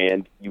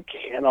 and you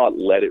cannot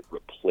let it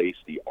replace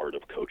the art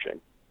of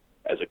coaching.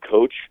 As a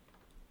coach,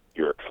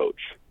 you're a coach,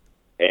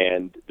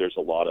 and there's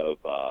a lot of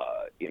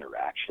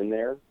interaction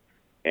there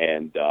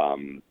and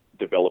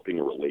developing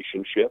a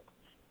relationship.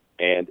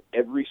 And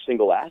every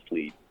single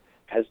athlete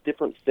has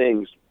different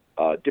things,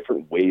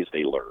 different ways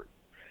they learn.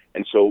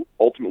 And so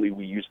ultimately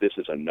we use this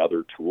as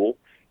another tool.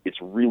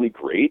 It's really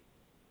great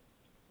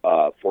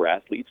for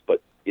athletes,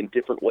 but in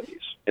different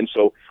ways. And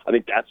so I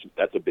think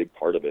that's a big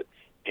part of it.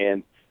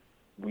 And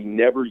we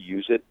never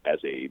use it as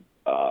a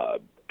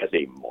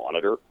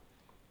monitor.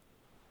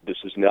 This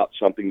is not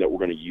something that we're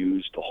going to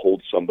use to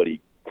hold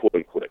somebody, quote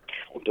unquote,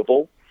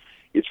 accountable.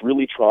 It's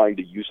really trying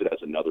to use it as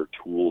another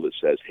tool that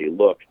says, hey,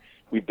 look,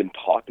 we've been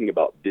talking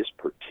about this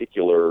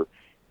particular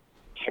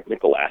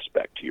technical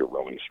aspect to your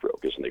rowing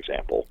stroke as an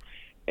example.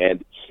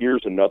 And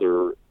here's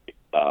another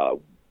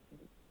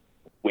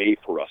way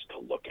for us to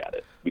look at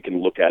it. We can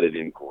look at it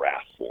in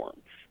graph form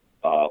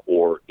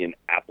or in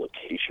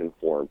application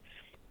form,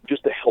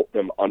 just to help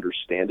them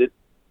understand it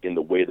in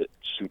the way that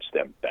suits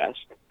them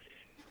best.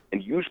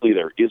 And usually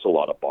there is a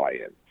lot of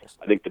buy-in.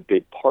 I think the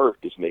big part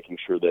is making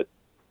sure that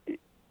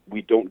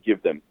we don't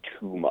give them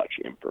too much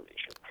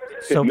information.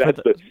 So that's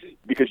the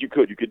because you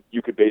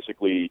could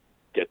basically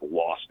get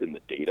lost in the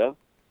data,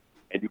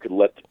 and you could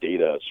let the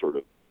data sort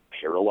of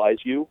paralyze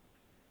you,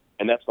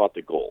 and that's not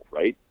the goal,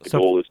 right? The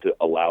goal is to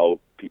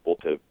allow people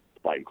to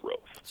find growth.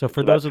 So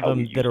for those of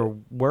them that are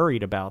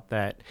worried about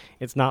that,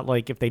 it's not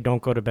like if they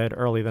don't go to bed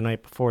early the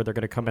night before, they're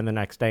going to come in the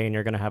next day and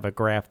you're going to have a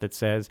graph that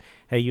says,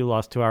 hey, you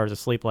lost 2 hours of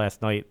sleep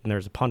last night, and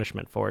there's a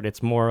punishment for it.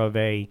 It's more of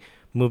a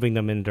moving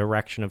them in the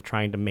direction of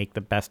trying to make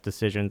the best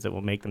decisions that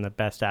will make them the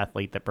best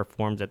athlete that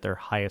performs at their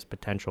highest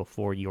potential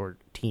for your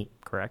team,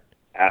 correct?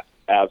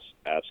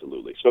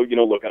 Absolutely. So,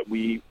 look,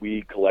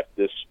 we collect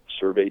this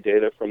survey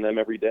data from them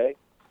every day,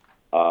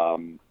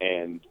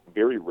 and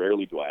very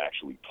rarely do I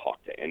actually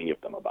talk to any of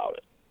them about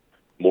it.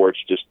 More,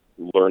 it's just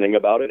learning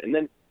about it, and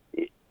then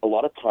a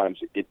lot of times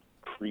it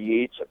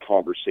creates a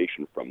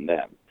conversation from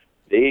them.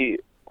 They're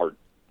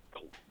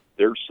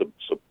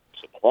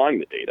supplying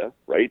the data,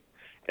 right?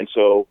 And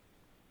so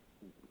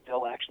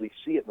they'll actually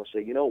see it and they'll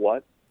say, you know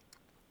what,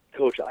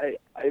 Coach,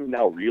 I'm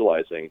now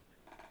realizing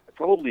I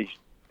probably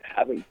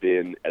haven't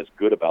been as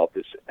good about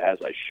this as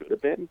I should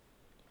have been.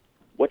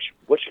 What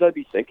should I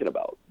be thinking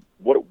about?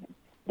 What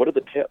are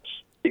the tips?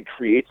 It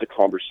creates a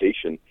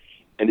conversation,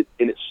 and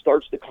it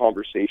starts the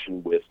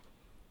conversation with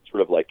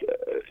sort of like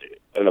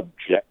an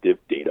objective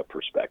data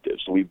perspective.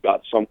 So we've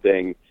got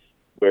something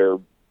where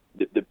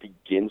that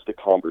begins the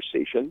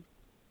conversation,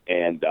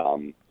 and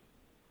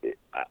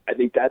I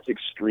think that's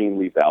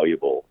extremely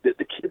valuable.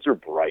 The kids are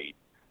bright.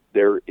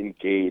 They're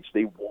engaged.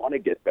 They want to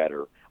get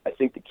better. I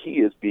think the key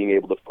is being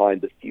able to find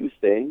the few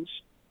things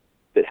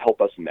that help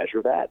us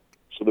measure that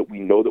so that we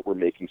know that we're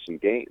making some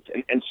gains.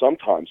 And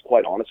sometimes,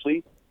 quite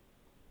honestly,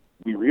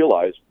 we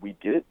realize we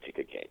didn't take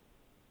a gain.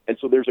 And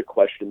so there's a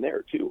question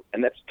there, too.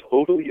 And that's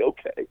totally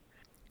okay.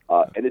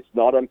 And it's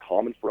not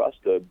uncommon for us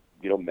to,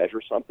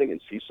 measure something and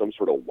see some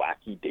sort of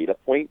wacky data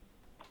point.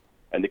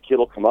 And the kid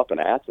will come up and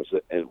ask us,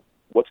 and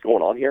what's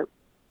going on here?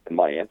 And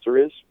my answer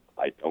is,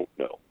 I don't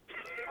know.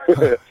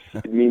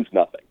 It means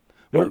nothing.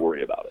 Don't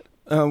worry about it.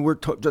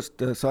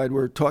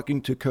 We're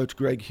talking to Coach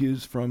Greg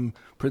Hughes from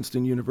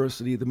Princeton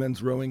University, the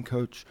men's rowing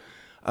coach.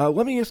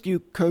 Let me ask you,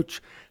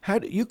 Coach, how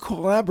do you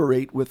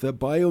collaborate with a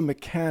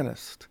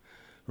biomechanist,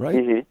 right?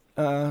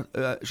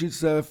 Mm-hmm.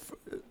 She's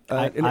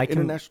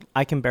international.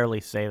 I can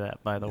barely say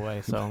that, by the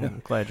way, so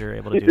I'm glad you're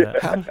able to do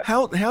that.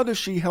 How does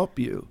she help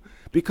you?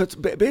 Because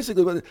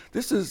basically,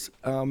 this is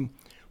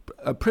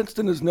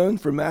Princeton is known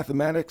for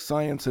mathematics,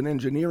 science, and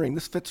engineering.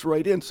 This fits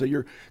right in. So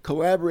you're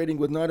collaborating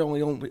with not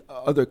only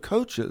other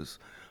coaches,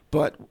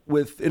 but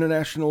with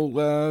international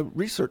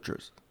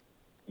researchers.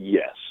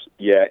 Yes,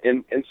 yeah,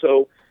 and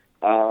so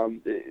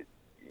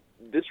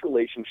this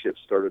relationship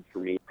started for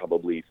me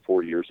probably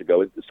 4 years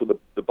ago. So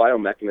the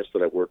biomechanist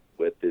that I work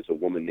with is a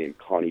woman named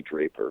Connie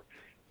Draper,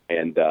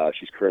 and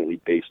she's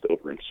currently based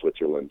over in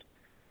Switzerland.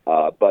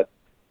 But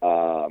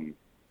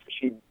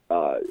she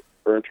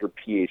earned her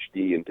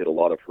PhD and did a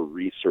lot of her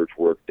research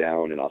work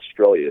down in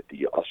Australia at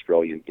the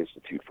Australian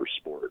Institute for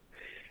Sport.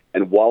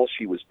 And while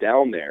she was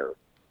down there,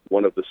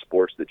 one of the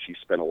sports that she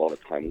spent a lot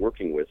of time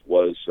working with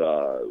was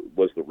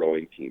the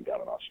rowing team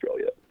down in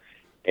Australia,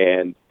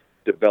 and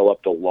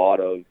developed a lot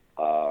of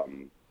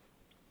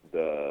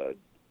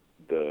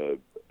the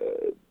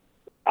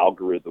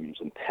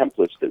algorithms and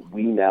templates that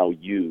we now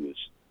use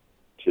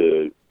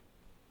to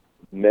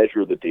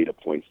measure the data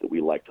points that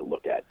we like to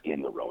look at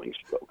in the rowing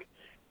stroke.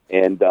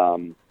 And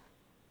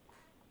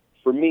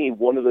for me,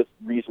 one of the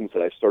reasons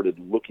that I started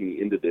looking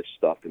into this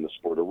stuff in the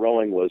sport of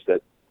rowing was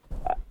that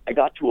I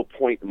got to a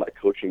point in my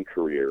coaching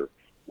career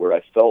where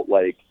I felt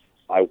like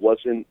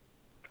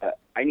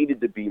I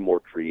needed to be more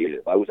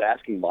creative. I was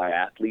asking my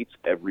athletes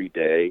every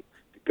day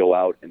to go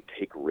out and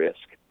take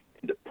risk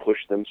and to push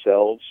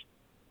themselves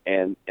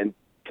and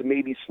to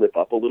maybe slip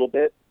up a little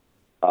bit.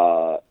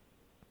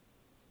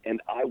 And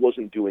I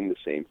wasn't doing the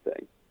same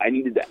thing. I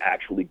needed to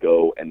actually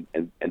go and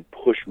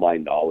push my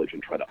knowledge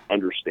and try to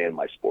understand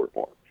my sport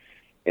more.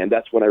 And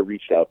that's when I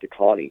reached out to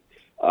Connie.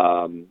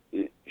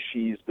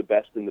 She's the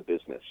best in the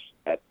business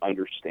at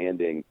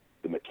understanding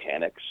the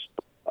mechanics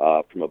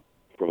from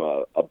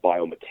a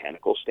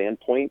biomechanical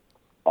standpoint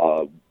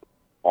on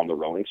the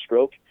rowing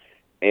stroke.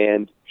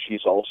 And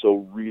she's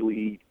also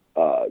really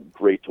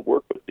great to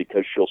work with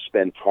because she'll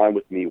spend time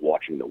with me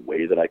watching the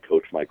way that I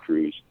coach my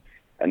crews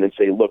and then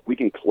say, look, we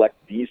can collect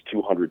these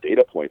 200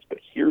 data points, but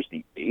here's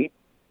the 8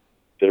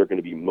 that are going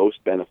to be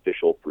most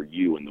beneficial for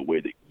you in the way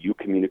that you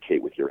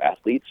communicate with your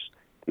athletes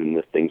and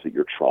the things that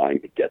you're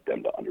trying to get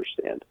them to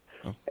understand.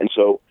 Oh. And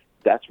so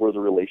that's where the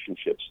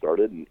relationship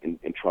started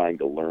in trying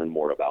to learn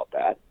more about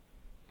that.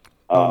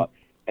 And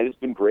it's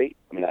been great.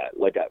 I mean,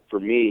 for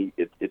me,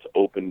 it's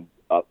opened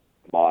up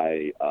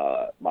my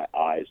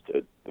eyes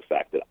to the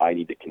fact that I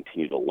need to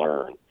continue to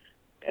learn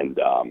and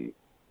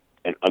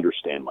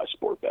understand my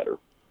sport better.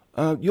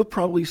 You'll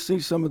probably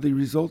see some of the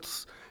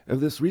results of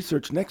this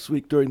research next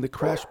week during the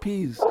Crash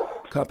Peas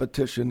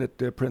competition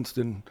at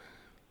Princeton.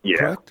 Yeah.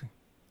 Correct?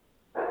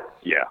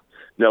 Yeah.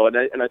 No, and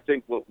I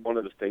think one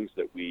of the things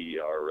that we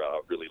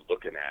are really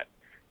looking at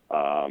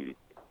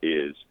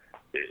is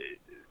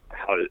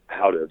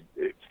how to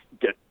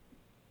get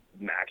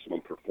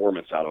maximum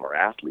performance out of our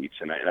athletes.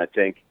 And I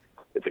think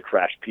at the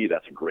Crash P,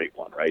 that's a great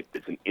one, right?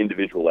 It's an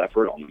individual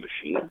effort on the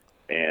machine,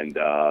 and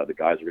the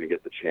guys are going to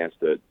get the chance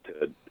to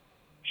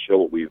show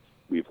what we've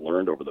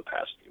learned over the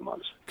past few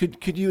months.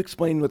 Could you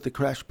explain what the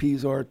Crash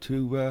Ps are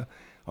to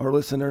our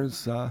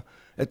listeners?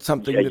 It's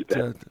something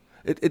that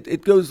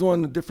it goes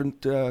on in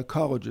different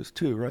colleges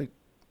too, right?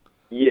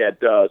 Yeah, it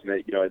does.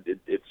 And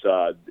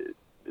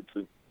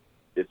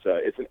it's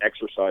an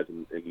exercise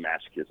in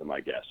masochism, I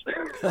guess.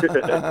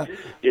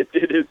 It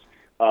is.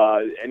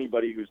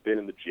 Anybody who's been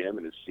in the gym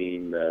and has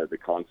seen the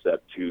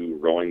Concept 2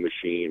 rowing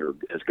machine or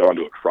has gone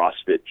to a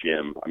CrossFit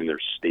gym, I mean,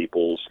 there's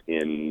staples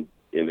in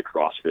the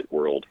CrossFit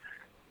world.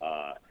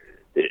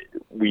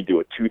 We do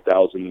a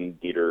 2,000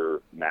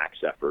 meter max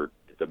effort.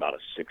 It's about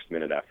a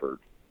 6-minute effort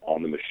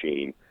on the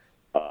machine,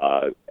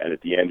 and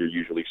at the end, you're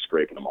usually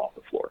scraping them off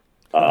the floor.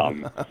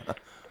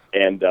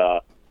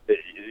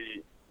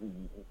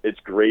 It's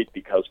great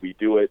because we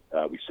do it.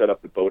 We set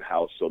up the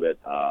boathouse so that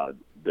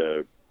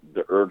the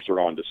ergs are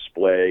on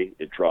display.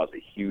 It draws a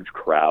huge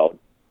crowd,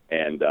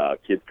 and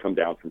kids come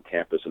down from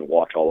campus and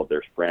watch all of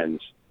their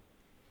friends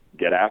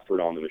get after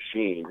it on the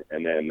machine,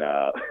 and then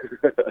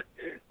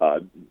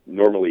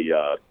normally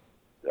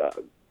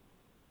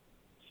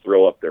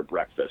throw up their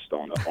breakfast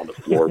on the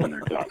floor when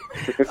they're done.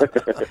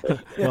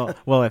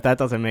 well, if that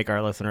doesn't make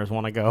our listeners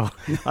want to go,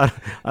 I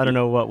don't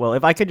know what will.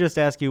 If I could just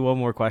ask you one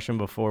more question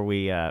before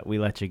we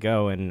let you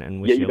go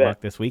and wish you luck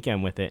this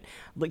weekend with it.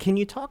 Can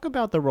you talk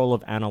about the role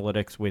of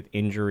analytics with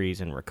injuries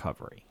and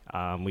recovery?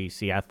 We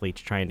see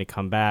athletes trying to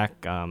come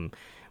back.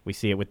 We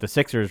see it with the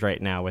Sixers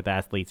right now with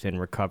athletes in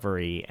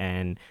recovery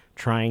and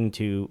trying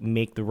to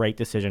make the right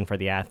decision for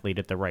the athlete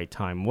at the right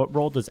time. What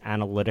role does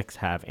analytics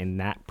have in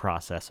that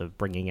process of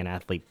bringing an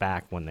athlete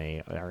back when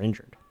they are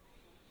injured?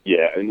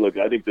 Yeah, and look,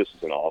 I think this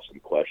is an awesome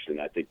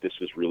question. I think this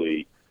is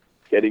really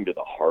getting to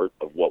the heart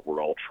of what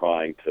we're all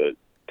trying to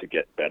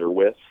get better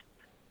with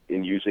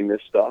in using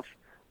this stuff.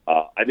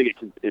 I think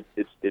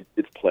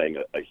it's playing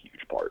a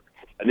huge part.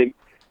 I think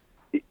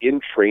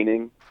in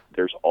training,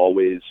 there's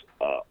always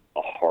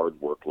a hard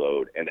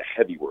workload and a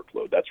heavy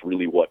workload. That's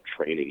really what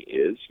training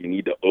is. You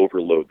need to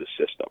overload the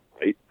system,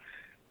 right?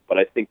 But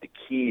I think the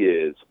key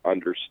is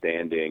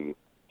understanding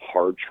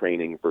hard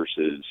training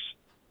versus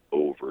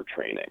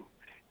overtraining.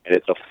 And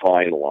it's a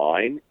fine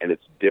line, and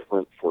it's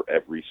different for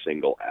every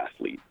single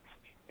athlete.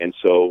 And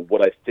so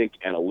what I think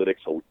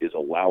analytics is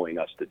allowing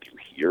us to do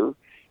here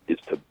is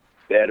to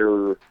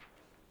better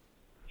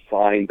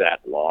find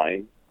that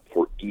line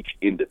for each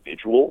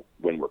individual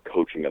when we're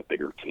coaching a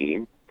bigger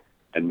team,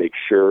 and make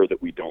sure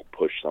that we don't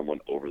push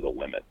someone over the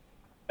limit.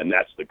 And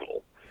that's the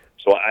goal.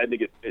 So I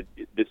think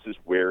this is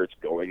where it's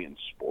going in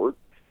sport.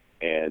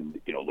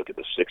 And, look at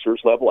the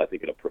Sixers level. I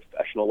think at a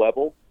professional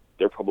level,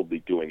 they're probably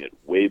doing it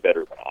way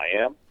better than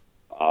I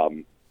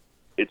am.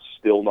 It's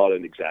still not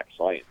an exact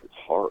science. It's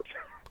hard.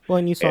 Well,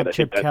 and you saw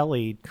Chip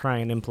Kelly try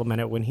and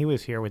implement it when he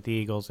was here with the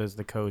Eagles as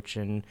the coach.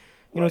 And,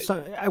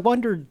 so I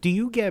wonder, do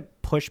you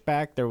get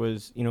pushback? There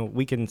was,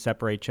 we can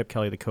separate Chip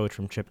Kelly, the coach,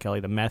 from Chip Kelly,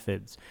 the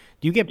methods.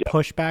 Do you get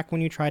pushback when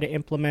you try to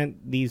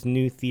implement these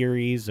new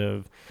theories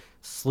of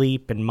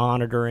sleep and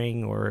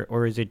monitoring,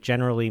 or is it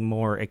generally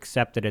more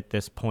accepted at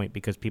this point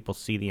because people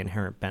see the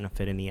inherent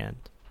benefit in the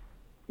end?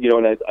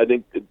 And I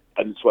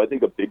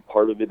think a big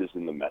part of it is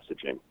in the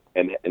messaging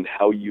and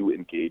how you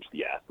engage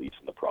the athletes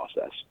in the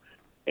process.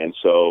 And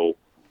so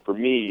for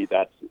me,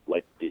 that's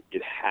like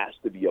it has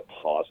to be a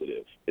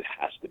positive. It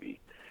has to be.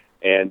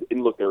 And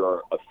look, there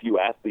are a few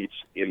athletes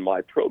in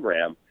my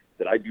program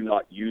that I do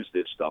not use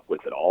this stuff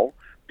with at all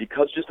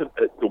because just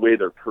the way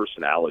their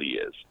personality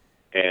is,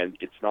 and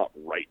it's not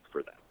right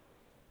for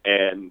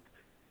them.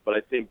 But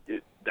I think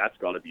that's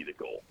got to be the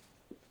goal.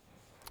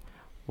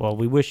 Well,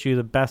 we wish you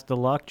the best of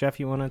luck. Jeff,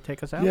 you want to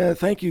take us out? Yeah,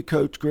 thank you,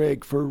 Coach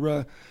Greg,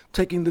 for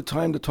taking the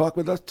time to talk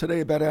with us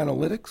today about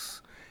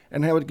analytics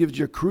and how it gives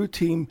your crew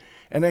team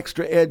an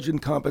extra edge in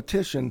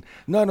competition.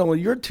 Not only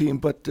your team,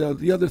 but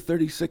the other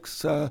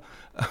 36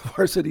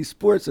 varsity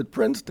sports at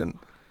Princeton.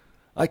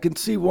 I can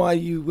see why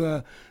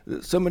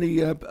so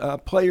many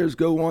players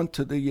go on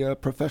to the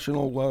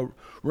professional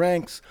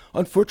ranks.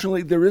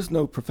 Unfortunately, there is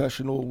no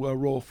professional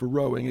role for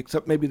rowing,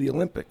 except maybe the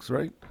Olympics,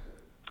 right?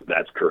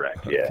 That's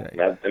correct, yeah.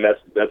 Okay. And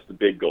that's the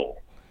big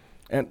goal.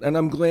 And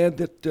I'm glad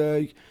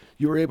that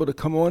you were able to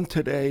come on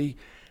today.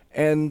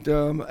 And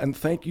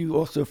thank you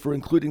also for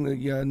including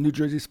the New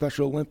Jersey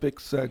Special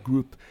Olympics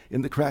group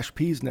in the Crash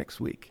Ps next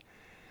week.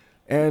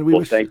 And we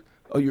go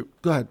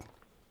ahead.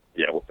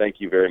 Yeah, well, thank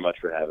you very much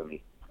for having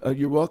me.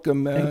 You're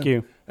welcome. Thank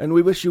you. And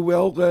we wish you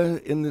well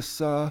in this,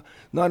 not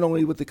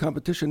only with the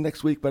competition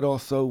next week, but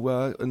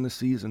also in the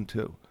season,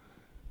 too.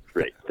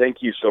 Great. Thank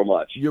you so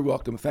much. You're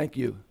welcome. Thank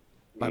you.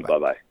 Bye-bye.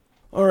 Bye-bye.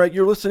 All right,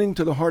 you're listening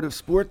to The Heart of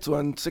Sports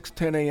on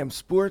 610 AM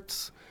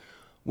Sports.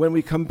 When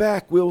we come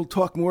back, we'll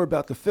talk more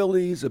about the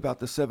Phillies, about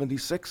the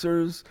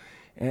 76ers,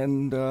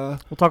 And we'll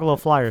talk a little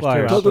Flyers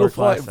too.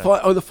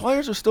 The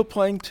Flyers are still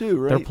playing too,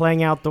 right? They're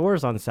playing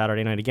outdoors on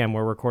Saturday night. Again,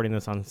 we're recording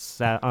this on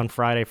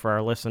Friday for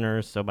our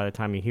listeners, so by the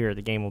time you hear it,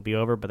 the game will be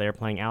over. But they're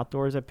playing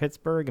outdoors at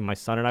Pittsburgh, and my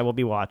son and I will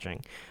be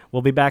watching.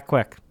 We'll be back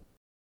quick.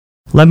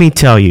 Let me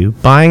tell you,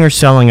 buying or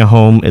selling a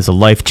home is a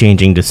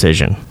life-changing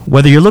decision.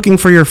 Whether you're looking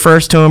for your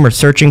first home or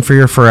searching for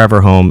your forever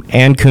home,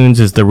 Ann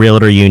Coons is the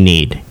realtor you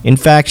need. In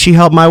fact, she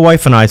helped my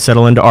wife and I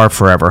settle into our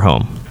forever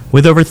home.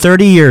 With over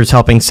 30 years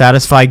helping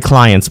satisfied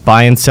clients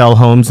buy and sell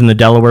homes in the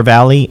Delaware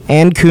Valley,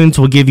 Ann Coons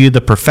will give you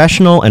the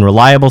professional and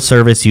reliable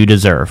service you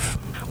deserve.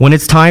 When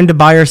it's time to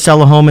buy or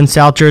sell a home in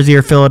South Jersey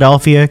or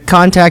Philadelphia,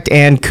 contact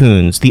Ann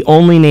Coons, the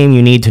only name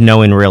you need to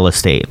know in real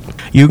estate.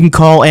 You can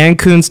call Ann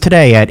Coons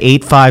today at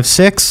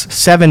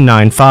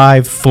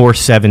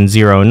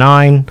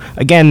 856-795-4709.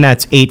 Again,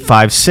 that's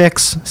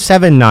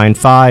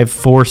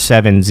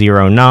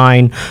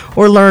 856-795-4709.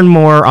 Or learn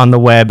more on the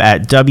web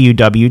at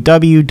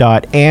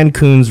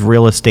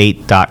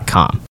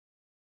www.anncoonsrealestate.com.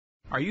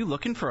 Are you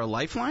looking for a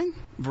lifeline?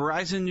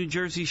 Verizon New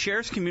Jersey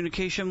Shares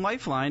Communication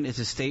Lifeline is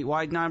a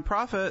statewide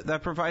nonprofit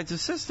that provides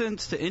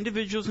assistance to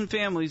individuals and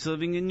families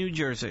living in New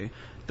Jersey,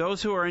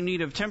 those who are in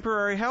need of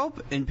temporary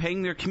help in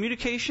paying their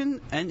communication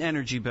and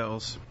energy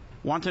bills.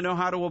 Want to know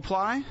how to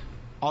apply?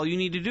 All you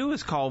need to do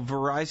is call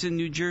Verizon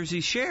New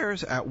Jersey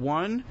Shares at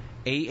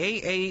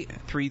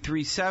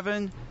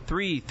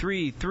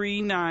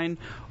 1-888-337-3339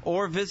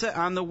 or visit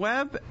on the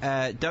web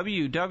at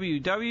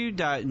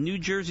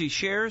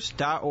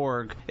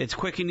www.newjerseyshares.org. It's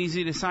quick and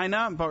easy to sign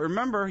up, but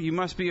remember, you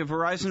must be a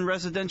Verizon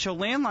residential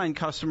landline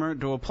customer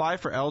to apply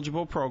for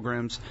eligible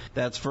programs.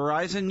 That's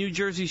Verizon New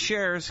Jersey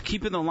Shares,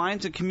 keeping the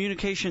lines of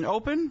communication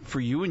open for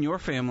you and your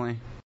family.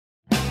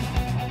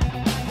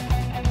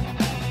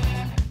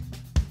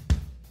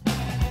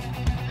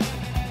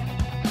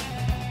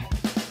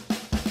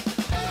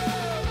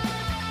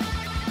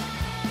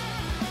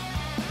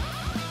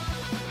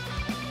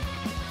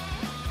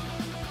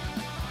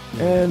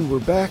 And we're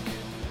back.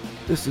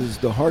 This is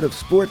the Heart of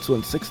Sports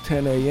on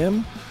 610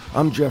 AM.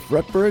 I'm Jeff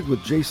Rutberg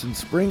with Jason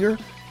Springer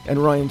and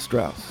Ryan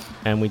Strauss.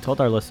 And we told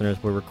our listeners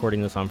we're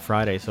recording this on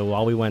Friday, so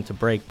while we went to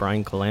break,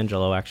 Brian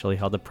Colangelo actually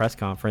held a press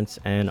conference,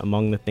 and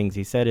among the things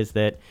he said is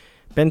that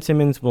Ben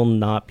Simmons will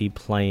not be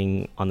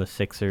playing on the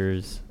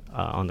Sixers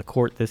on the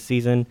court this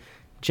season.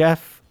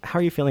 Jeff, how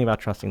are you feeling about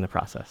trusting the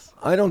process?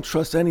 I don't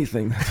trust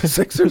anything that the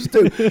Sixers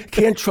do.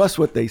 Can't trust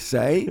what they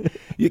say.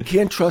 You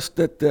can't trust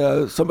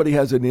that somebody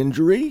has an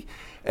injury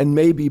and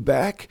may be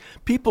back.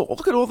 People,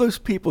 look at all those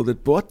people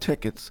that bought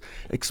tickets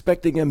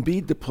expecting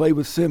Embiid to play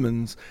with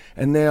Simmons,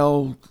 and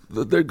now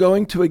they're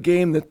going to a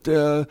game that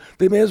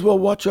they may as well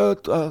watch a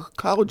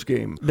college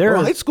game or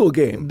a high school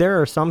game.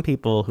 There are some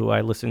people who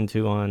I listened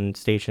to on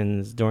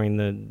stations during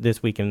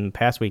this week and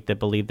past week that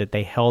believe that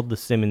they held the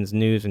Simmons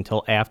news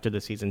until after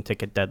the season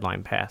ticket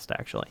deadline passed,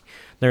 actually.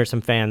 There are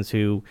some fans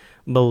who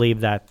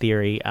believe that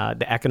theory.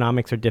 The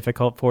economics are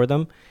difficult for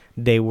them.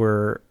 They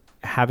were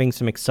having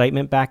some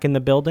excitement back in the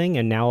building,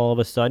 and now all of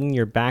a sudden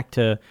you're back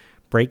to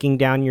breaking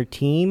down your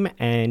team,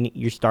 and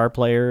your star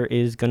player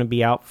is going to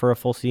be out for a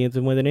full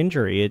season with an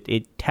injury.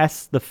 It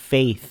tests the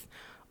faith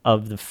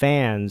of the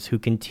fans who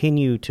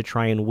continue to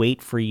try and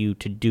wait for you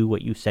to do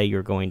what you say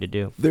you're going to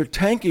do. They're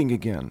tanking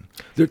again.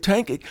 They're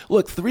tanking.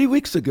 Look, 3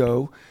 weeks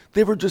ago,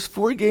 they were just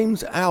 4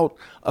 games out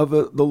of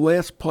the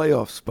last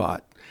playoff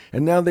spot,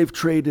 and now they've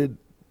traded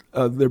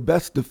their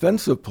best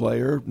defensive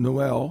player,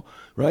 Noel,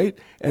 right?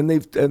 And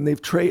they've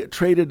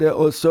traded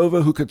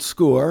Ilyasova, who could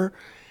score.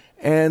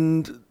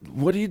 And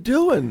what are you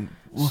doing?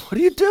 What are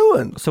you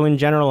doing? So in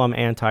general, I'm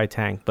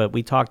anti-tank, but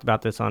we talked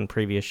about this on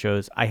previous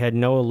shows. I had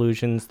no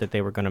illusions that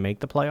they were going to make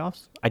the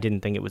playoffs. I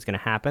didn't think it was going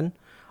to happen.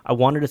 I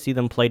wanted to see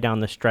them play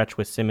down the stretch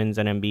with Simmons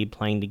and Embiid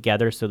playing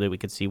together so that we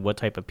could see what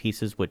type of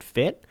pieces would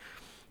fit.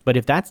 But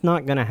if that's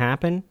not going to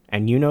happen,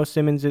 and you know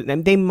Simmons,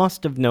 and they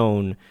must have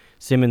known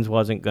Simmons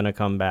wasn't going to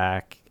come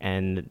back,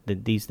 and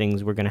that these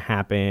things were going to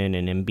happen,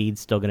 and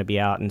Embiid's still going to be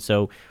out. And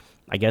so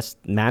I guess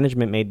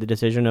management made the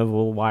decision of,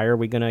 well, why are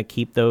we going to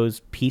keep those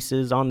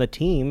pieces on the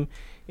team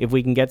if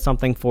we can get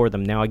something for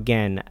them? Now,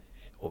 again,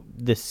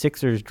 the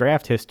Sixers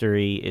draft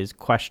history is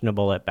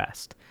questionable at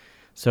best.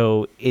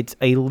 So it's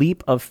a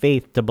leap of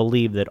faith to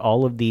believe that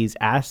all of these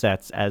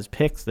assets as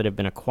picks that have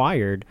been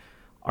acquired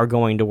are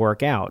going to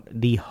work out.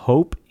 The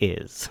hope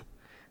is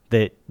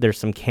that there's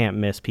some can't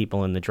miss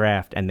people in the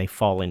draft and they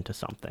fall into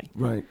something.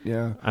 Right,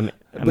 yeah. I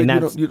mean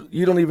that's,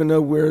 you don't even know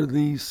where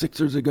the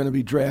Sixers are going to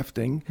be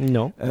drafting.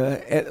 No.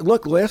 And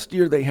look, last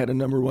year they had a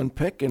number 1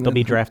 pick. And they'll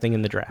be drafting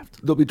in the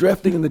draft. They'll be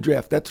drafting in the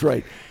draft, that's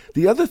right.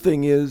 The other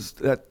thing is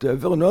that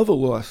Villanova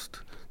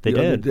lost the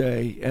other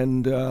day,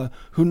 and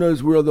who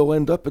knows where they'll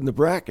end up in the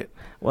bracket.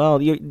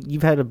 Well,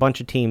 you've had a bunch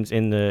of teams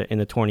in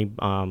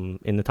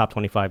the top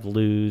 25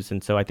 lose,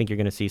 and so I think you're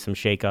going to see some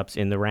shakeups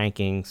in the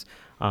rankings.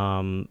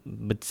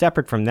 But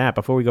separate from that,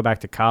 before we go back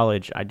to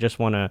college, I just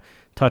want to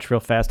touch real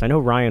fast. I know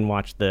Ryan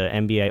watched the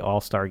NBA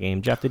All-Star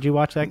game. Jeff, did you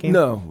watch that game?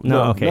 No,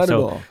 okay, not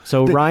so, at all.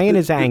 So Ryan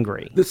is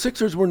angry. The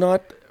Sixers were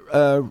not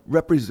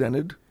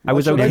represented. I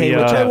was Why should okay.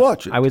 I, which I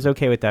watch it. I was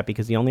okay with that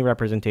because the only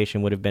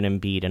representation would have been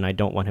Embiid, and I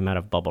don't want him out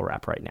of bubble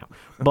wrap right now.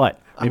 But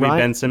maybe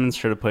Ben Simmons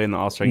should have played in the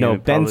All-Star game. No,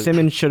 Ben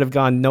Simmons should have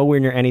gone nowhere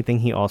near anything.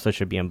 He also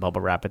should be in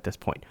bubble wrap at this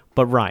point.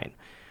 But Ryan,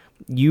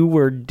 you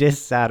were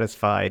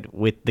dissatisfied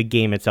with the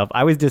game itself.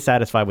 I was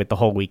dissatisfied with the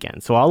whole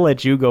weekend. So I'll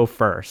let you go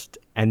first,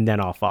 and then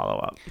I'll follow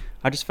up.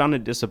 I just found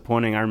it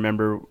disappointing. I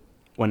remember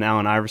when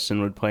Allen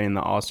Iverson would play in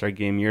the All-Star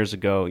game years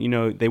ago,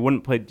 they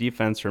wouldn't play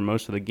defense for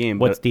most of the game.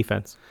 What's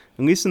defense?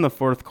 At least in the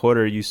fourth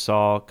quarter, you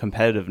saw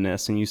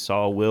competitiveness and you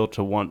saw a will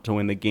to want to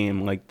win the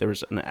game. Like there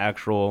was an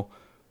actual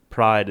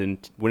pride in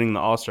winning the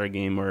All-Star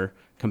game or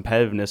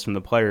competitiveness from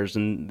the players.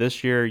 And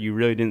this year, you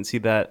really didn't see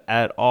that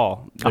at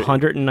all.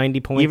 190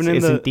 points even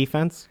isn't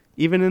defense?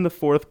 Even in the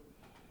fourth.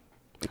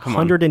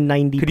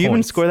 190 points. Could you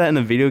even score that in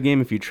a video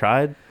game if you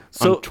tried?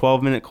 So, on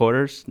 12-minute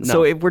quarters? No.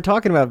 So if we're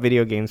talking about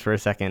video games for a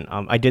second,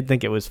 I did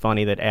think it was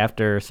funny that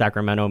after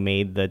Sacramento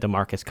made the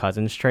DeMarcus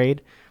Cousins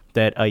trade,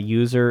 that a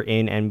user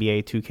in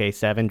NBA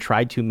 2K7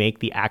 tried to make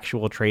the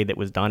actual trade that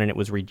was done, and it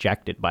was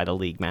rejected by the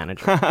league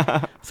manager.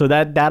 So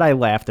that I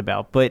laughed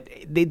about. But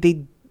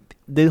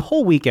the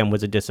whole weekend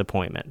was a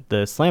disappointment.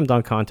 The slam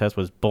dunk contest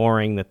was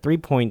boring. The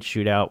three-point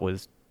shootout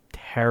was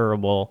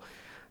terrible.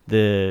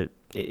 There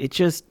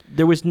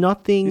was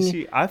nothing. You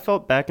see, I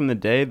felt back in the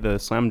day the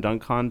slam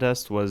dunk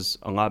contest was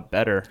a lot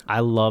better.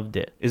 I loved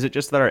it. Is it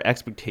just that our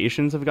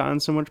expectations have gotten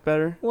so much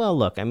better? Well,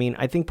 look,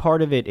 I think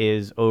part of it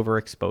is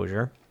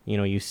overexposure.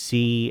 You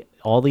see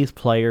all these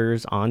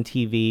players on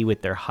TV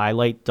with their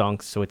highlight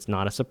dunks, so it's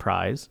not a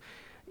surprise.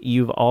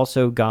 You've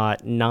also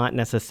got not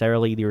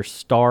necessarily your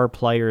star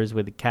players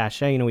with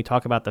cachet. We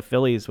talk about the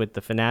Phillies with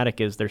the Fanatic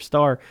as their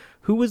star.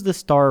 Who was the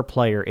star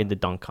player in the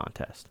dunk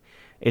contest?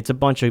 It's a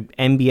bunch of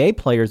NBA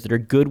players that are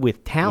good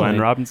with talent.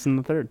 Glenn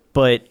Robinson III.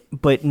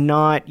 But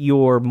not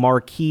your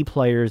marquee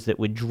players that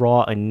would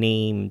draw a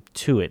name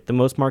to it. The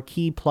most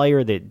marquee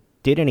player that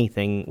did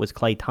anything was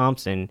Klay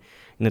Thompson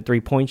in the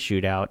three-point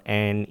shootout,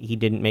 and he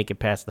didn't make it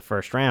past the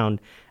first round.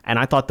 And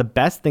I thought the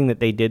best thing that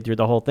they did through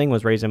the whole thing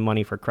was raising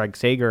money for Craig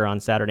Sager on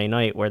Saturday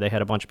night, where they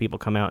had a bunch of people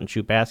come out and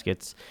shoot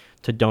baskets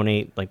to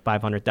donate like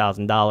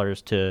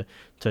 $500,000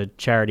 to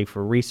charity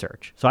for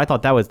research. So I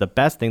thought that was the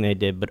best thing they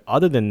did. But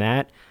other than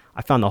that,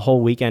 I found the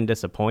whole weekend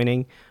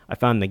disappointing. I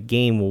found the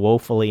game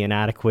woefully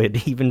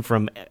inadequate, even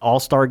from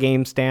all-star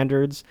game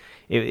standards.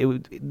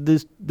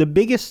 The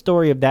biggest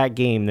story of that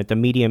game that the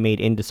media made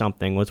into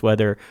something was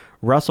whether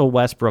Russell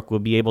Westbrook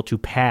would be able to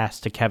pass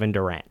to Kevin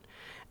Durant,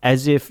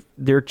 as if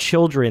they're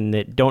children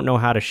that don't know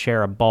how to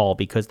share a ball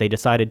because they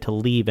decided to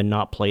leave and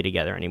not play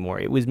together anymore.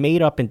 It was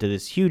made up into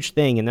this huge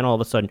thing, and then all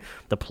of a sudden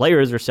the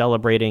players are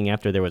celebrating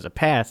after there was a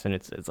pass, and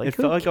it's like, it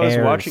felt like cares? I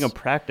was watching a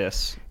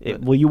practice.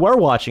 Well, you were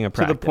watching a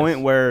practice. To the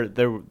point where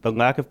the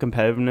lack of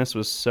competitiveness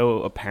was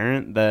so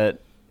apparent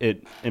that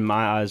it, in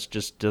my eyes,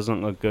 just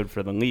doesn't look good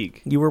for the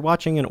league. You were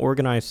watching an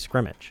organized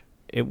scrimmage.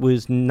 It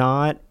was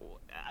not...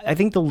 I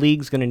think the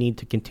league's going to need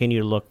to continue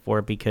to look for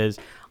it, because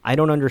I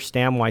don't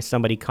understand why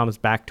somebody comes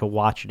back to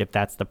watch it if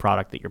that's the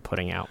product that you're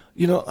putting out.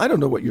 I don't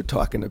know what you're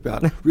talking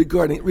about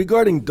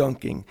regarding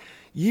dunking.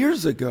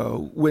 Years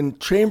ago, when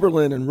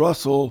Chamberlain and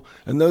Russell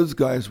and those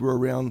guys were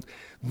around,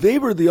 they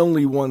were the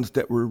only ones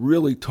that were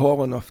really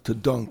tall enough to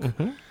dunk.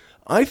 Mm-hmm.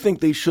 I think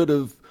they should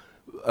have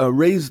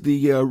raised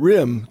the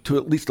rim to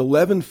at least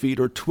 11 feet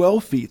or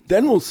 12 feet.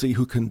 Then we'll see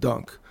who can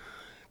dunk.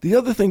 The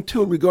other thing,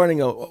 too, regarding,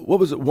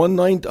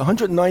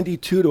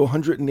 192 to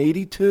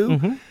 182?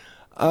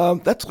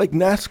 Mm-hmm. That's like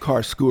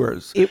NASCAR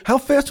scores. How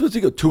fast was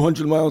he go?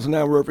 200 miles an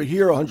hour over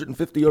here,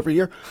 150 over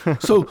here.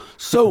 So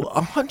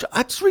 100.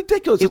 That's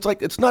ridiculous.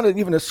 It's not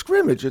even a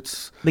scrimmage.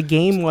 The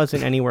game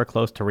wasn't anywhere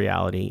close to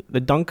reality. The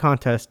dunk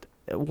contest,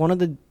 one of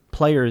the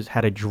players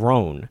had a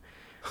drone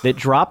that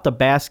dropped a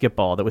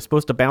basketball that was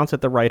supposed to bounce at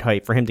the right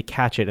height for him to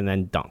catch it and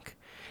then dunk.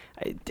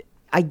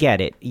 I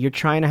get it. You're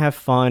trying to have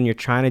fun. You're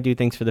trying to do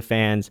things for the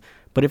fans.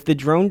 But if the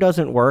drone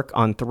doesn't work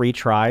on 3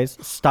 tries,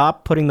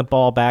 stop putting the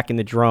ball back in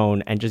the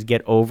drone and just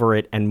get over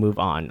it and move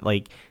on.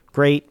 Like,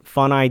 great,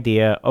 fun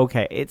idea.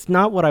 Okay, it's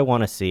not what I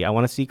want to see. I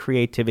want to see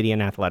creativity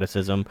and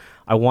athleticism.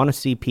 I want to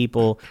see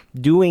people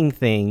doing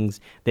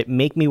things that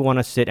make me want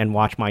to sit and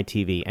watch my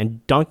TV.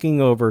 And dunking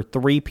over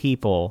 3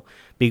 people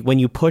when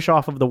you push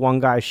off of the one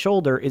guy's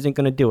shoulder isn't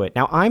going to do it.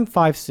 Now, I'm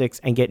 5'6"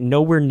 and get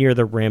nowhere near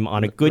the rim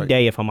on a good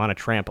day if I'm on a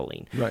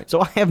trampoline. Right. So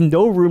I have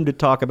no room to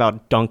talk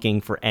about dunking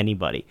for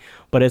anybody.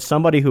 But as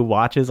somebody who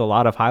watches a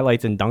lot of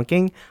highlights in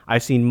dunking,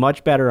 I've seen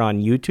much better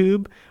on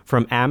YouTube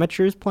from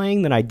amateurs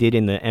playing than I did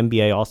in the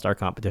NBA All-Star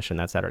competition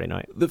that Saturday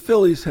night. The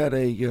Phillies had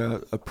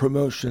a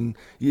promotion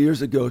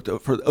years ago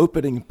for the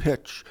opening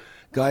pitch.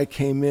 Guy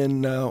came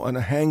in on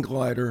a hang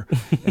glider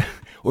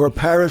or a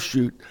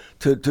parachute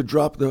to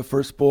drop the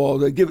first ball,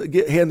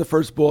 to hand the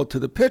first ball to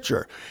the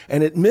pitcher,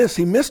 and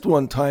he missed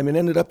one time and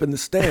ended up in the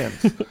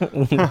stands.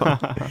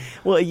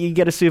 Well, you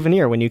get a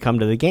souvenir when you come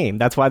to the game.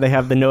 That's why they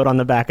have the note on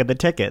the back of the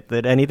ticket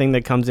that anything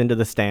that comes into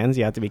the stands,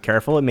 you have to be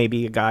careful. It may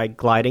be a guy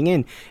gliding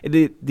in.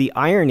 The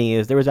irony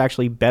is there was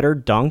actually better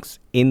dunks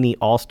in the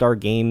All-Star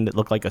game that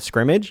looked like a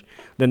scrimmage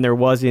than there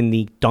was in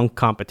the dunk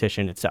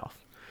competition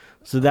itself.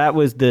 So that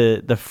was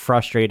the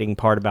frustrating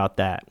part about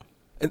that.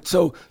 And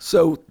so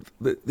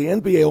the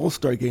NBA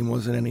All-Star game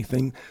wasn't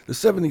anything. The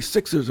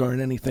 76ers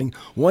aren't anything.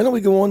 Why don't we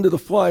go on to the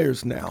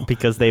Flyers now?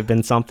 Because they've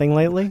been something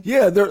lately?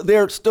 Yeah,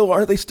 they're still,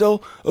 aren't they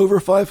still over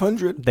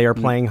 500? They are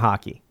playing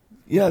hockey.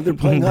 Yeah, they're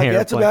playing hockey.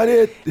 That's about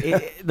it.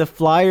 The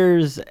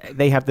Flyers,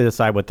 they have to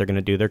decide what they're going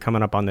to do. They're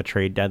coming up on the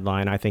trade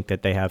deadline. I think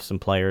that they have some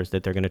players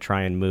that they're going to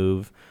try and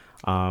move.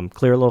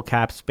 Clear a little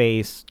cap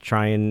space,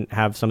 try and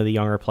have some of the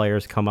younger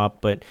players come up.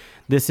 But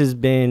this has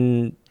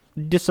been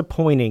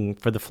disappointing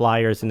for the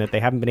Flyers in that they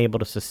haven't been able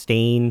to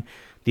sustain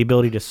the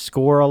ability to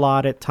score a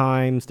lot at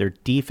times. Their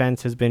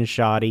defense has been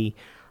shoddy.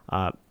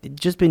 It's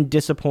just been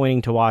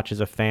disappointing to watch as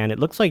a fan. It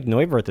looks like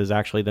Neuwirth is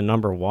actually the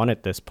number one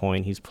at this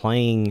point. He's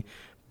playing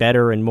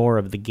better and more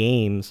of the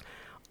games.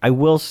 I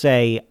will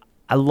say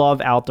I love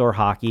outdoor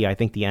hockey. I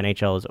think the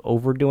NHL is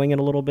overdoing it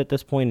a little bit at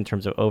this point in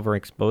terms of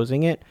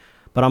overexposing it.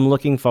 But I'm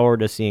looking forward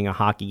to seeing a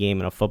hockey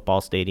game in a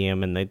football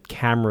stadium and the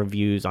camera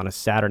views on a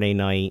Saturday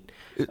night.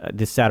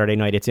 This Saturday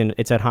night,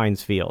 it's at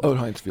Heinz Field. Oh,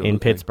 Heinz Field in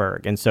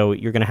Pittsburgh, and so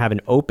you're going to have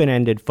an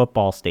open-ended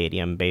football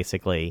stadium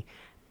basically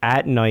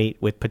at night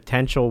with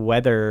potential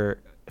weather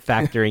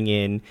factoring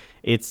in.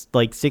 It's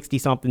like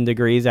 60-something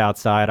degrees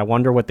outside. I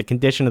wonder what the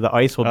condition of the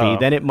ice will be.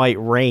 Then it might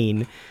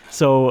rain.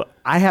 So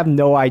I have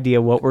no idea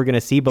what we're going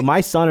to see, but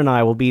my son and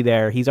I will be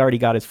there. He's already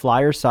got his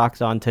Flyer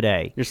socks on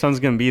today. Your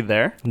son's going to be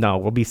there? No,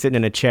 we'll be sitting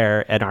in a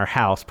chair at our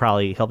house.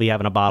 Probably he'll be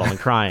having a bottle and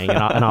crying,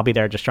 and I'll be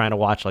there just trying to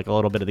watch like a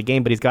little bit of the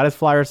game. But he's got his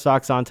Flyer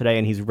socks on today,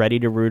 and he's ready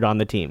to root on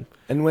the team.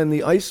 And when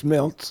the ice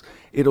melts,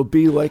 it'll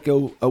be like a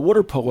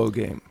water polo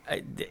game.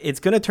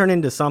 It's going to turn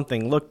into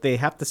something. Look, they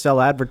have to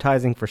sell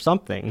advertising for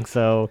something,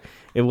 so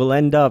it will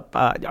end up.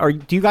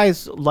 Do you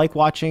guys like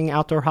watching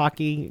outdoor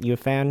hockey? You a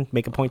fan?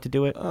 Make a point to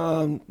do it?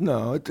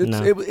 No.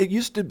 It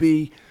used to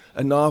be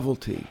a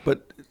novelty,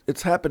 but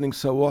it's happening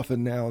so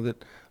often now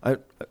that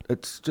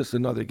it's just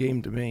another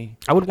game to me.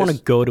 I would want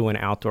to go to an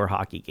outdoor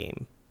hockey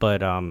game,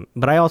 but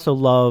I also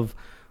love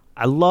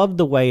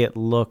the way it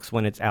looks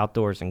when it's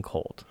outdoors and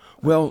cold.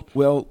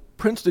 Well,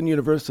 Princeton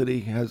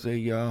University has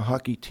a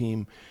hockey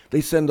team.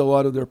 They send a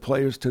lot of their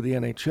players to the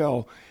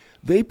NHL.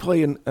 They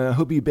play in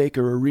Hobie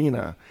Baker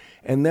Arena,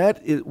 and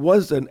it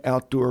was an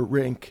outdoor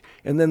rink,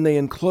 and then they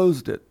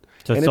enclosed it.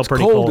 So and it's it's still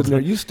pretty cold in there.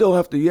 You still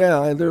have to,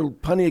 there are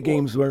plenty of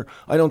games where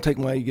I don't take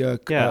my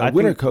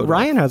winter coat off.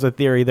 Ryan has a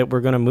theory that we're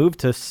going to move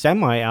to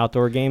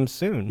semi-outdoor games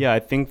soon. Yeah, I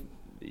think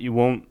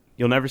you'll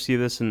never see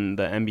this in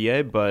the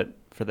NBA, but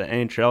for the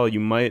NHL,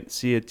 you might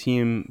see a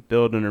team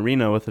build an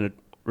arena with a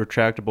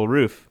retractable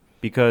roof,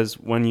 because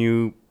when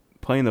you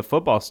play in the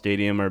football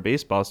stadium or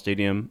baseball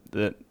stadium,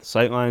 the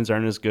sight lines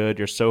aren't as good.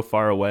 You're so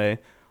far away.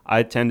 I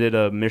attended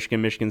a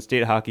Michigan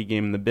State hockey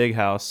game in the Big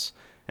House,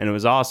 and it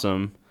was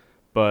awesome,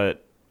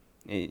 but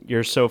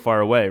you're so far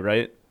away,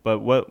 right? But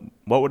what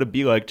would it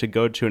be like to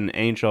go to an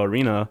NHL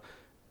arena,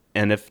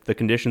 and if the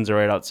conditions are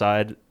right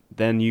outside,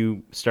 then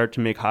you start to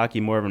make hockey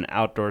more of an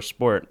outdoor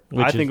sport?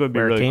 I think it would be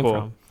really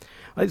cool.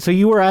 So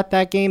you were at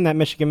that game, that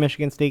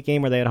Michigan State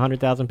game where they had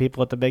 100,000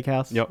 people at the Big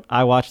House? Yep.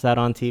 I watched that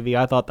on TV.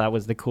 I thought that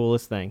was the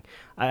coolest thing.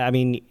 I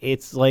mean,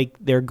 it's like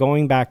they're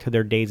going back to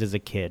their days as a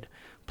kid,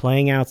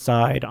 playing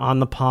outside on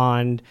the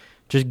pond,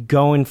 just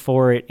going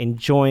for it,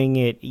 enjoying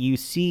it. You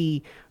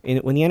see,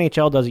 when the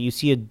NHL does it, you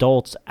see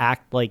adults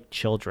act like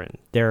children.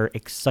 They're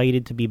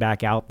excited to be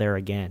back out there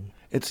again.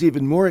 It's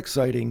even more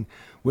exciting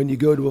when you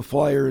go to a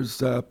Flyers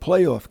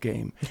playoff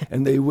game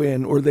and they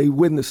win, or they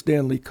win the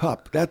Stanley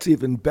Cup. That's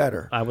even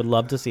better. I would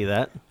love to see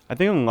that. I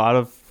think a lot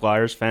of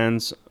Flyers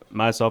fans,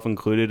 myself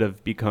included,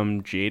 have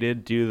become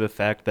jaded due to the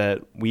fact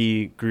that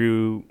we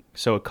grew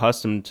so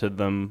accustomed to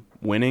them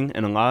winning,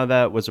 and a lot of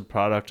that was a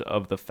product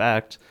of the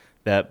fact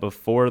that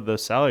before the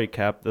salary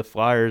cap, the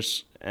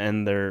Flyers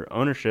and their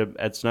ownership,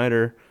 Ed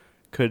Snyder,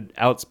 could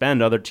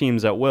outspend other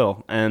teams at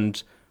will.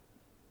 And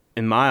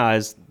in my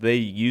eyes, they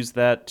used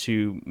that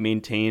to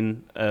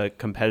maintain a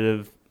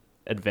competitive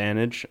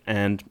advantage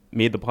and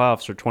made the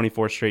playoffs for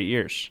 24 straight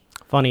years.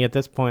 Funny, at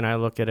this point, I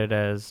look at it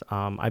as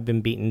I've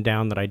been beaten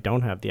down that I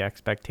don't have the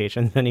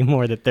expectations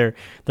anymore that they're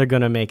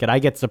going to make it. I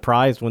get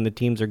surprised when the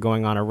teams are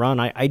going on a run.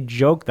 I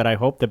joke that I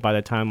hope that by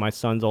the time my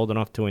son's old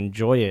enough to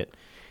enjoy it,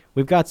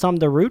 we've got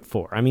something to root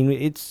for. I mean,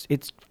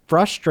 it's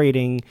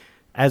frustrating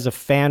as a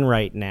fan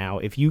right now.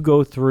 If you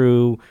go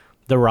through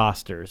the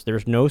rosters,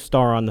 there's no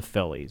star on the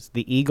Phillies.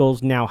 The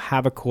Eagles now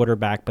have a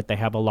quarterback, but they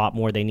have a lot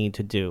more they need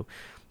to do.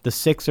 The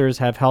Sixers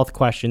have health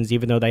questions,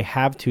 even though they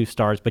have 2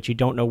 stars, but you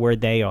don't know where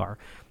they are.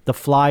 The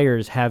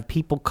Flyers have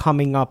people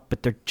coming up,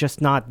 but they're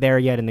just not there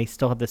yet, and they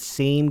still have the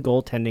same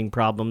goaltending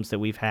problems that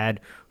we've had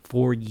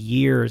for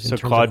years. So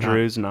Claude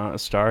Giroux's not a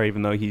star,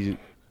 even though he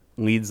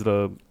leads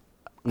the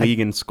league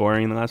in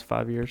scoring in the last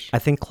 5 years. I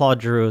think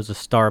Claude Giroux is a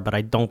star, but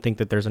I don't think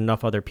that there's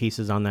enough other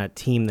pieces on that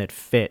team that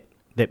fit,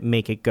 that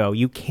make it go.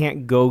 You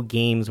can't go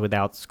games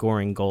without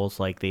scoring goals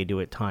like they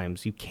do at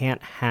times. You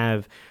can't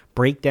have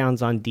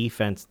breakdowns on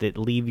defense that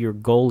leave your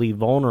goalie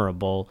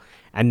vulnerable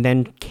and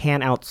then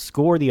can't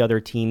outscore the other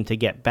team to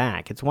get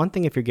back. It's one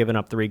thing if you're giving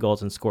up 3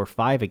 goals and score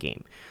 5 a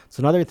game. It's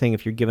another thing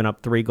if you're giving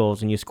up 3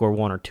 goals and you score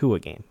 1 or 2 a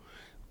game.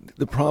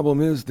 The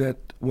problem is that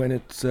when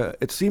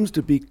it seems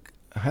to be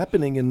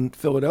happening in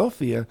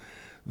Philadelphia,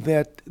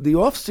 that the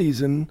off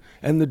season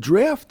and the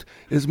draft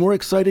is more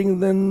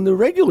exciting than the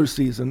regular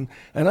season,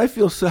 and I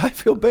feel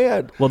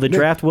bad. Well, the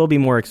draft will be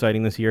more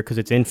exciting this year because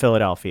it's in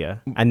Philadelphia,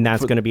 and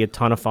that's going to be a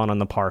ton of fun on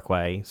the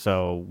Parkway.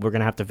 So we're going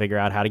to have to figure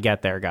out how to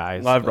get there,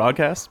 guys. Live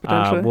broadcast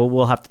potentially.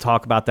 We'll have to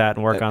talk about that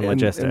and work on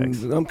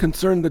logistics. And I'm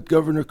concerned that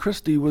Governor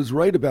Christie was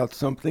right about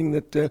something,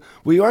 that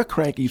we are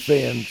cranky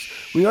fans.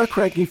 We are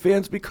cranky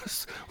fans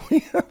because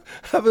we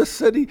have a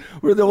city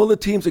where all the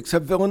teams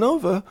except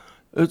Villanova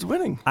is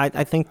winning.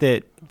 I think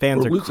that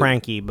fans are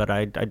cranky, but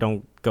I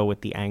don't go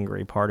with the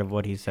angry part of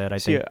what he said.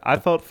 I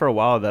felt for a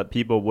while that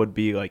people would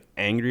be like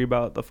angry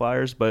about the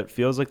Flyers, but it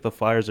feels like the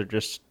Flyers are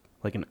just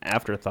like an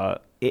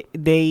afterthought.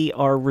 They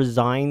are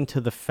resigned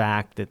to the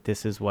fact that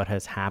this is what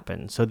has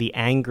happened. So the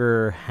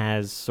anger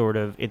has sort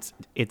of it's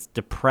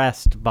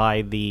depressed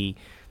by the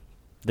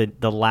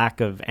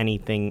lack of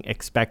anything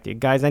expected.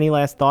 Guys, any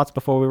last thoughts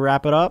before we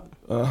wrap it up?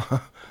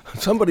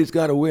 Somebody's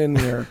got to win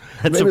here.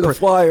 Maybe the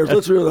Flyers.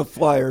 Let's hear the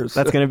Flyers.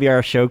 That's going to be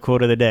our show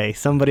quote of the day.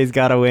 Somebody's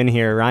got to win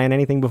here. Ryan,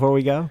 anything before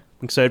we go?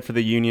 I'm excited for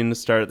the Union to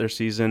start their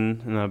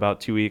season in about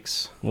 2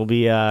 weeks. We'll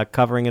be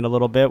covering it a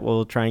little bit.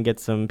 We'll try and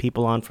get some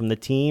people on from the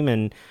team,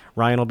 and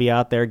Ryan will be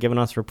out there giving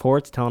us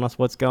reports, telling us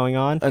what's going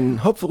on. And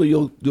hopefully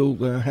you'll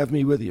have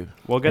me with you.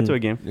 We'll get to a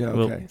game. Yeah,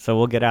 okay. So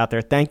we'll get out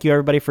there. Thank you,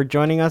 everybody, for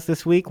joining us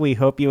this week. We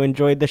hope you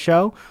enjoyed the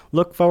show.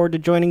 Look forward to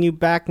joining you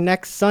back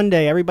next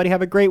Sunday. Everybody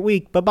have a great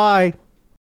week. Bye-bye.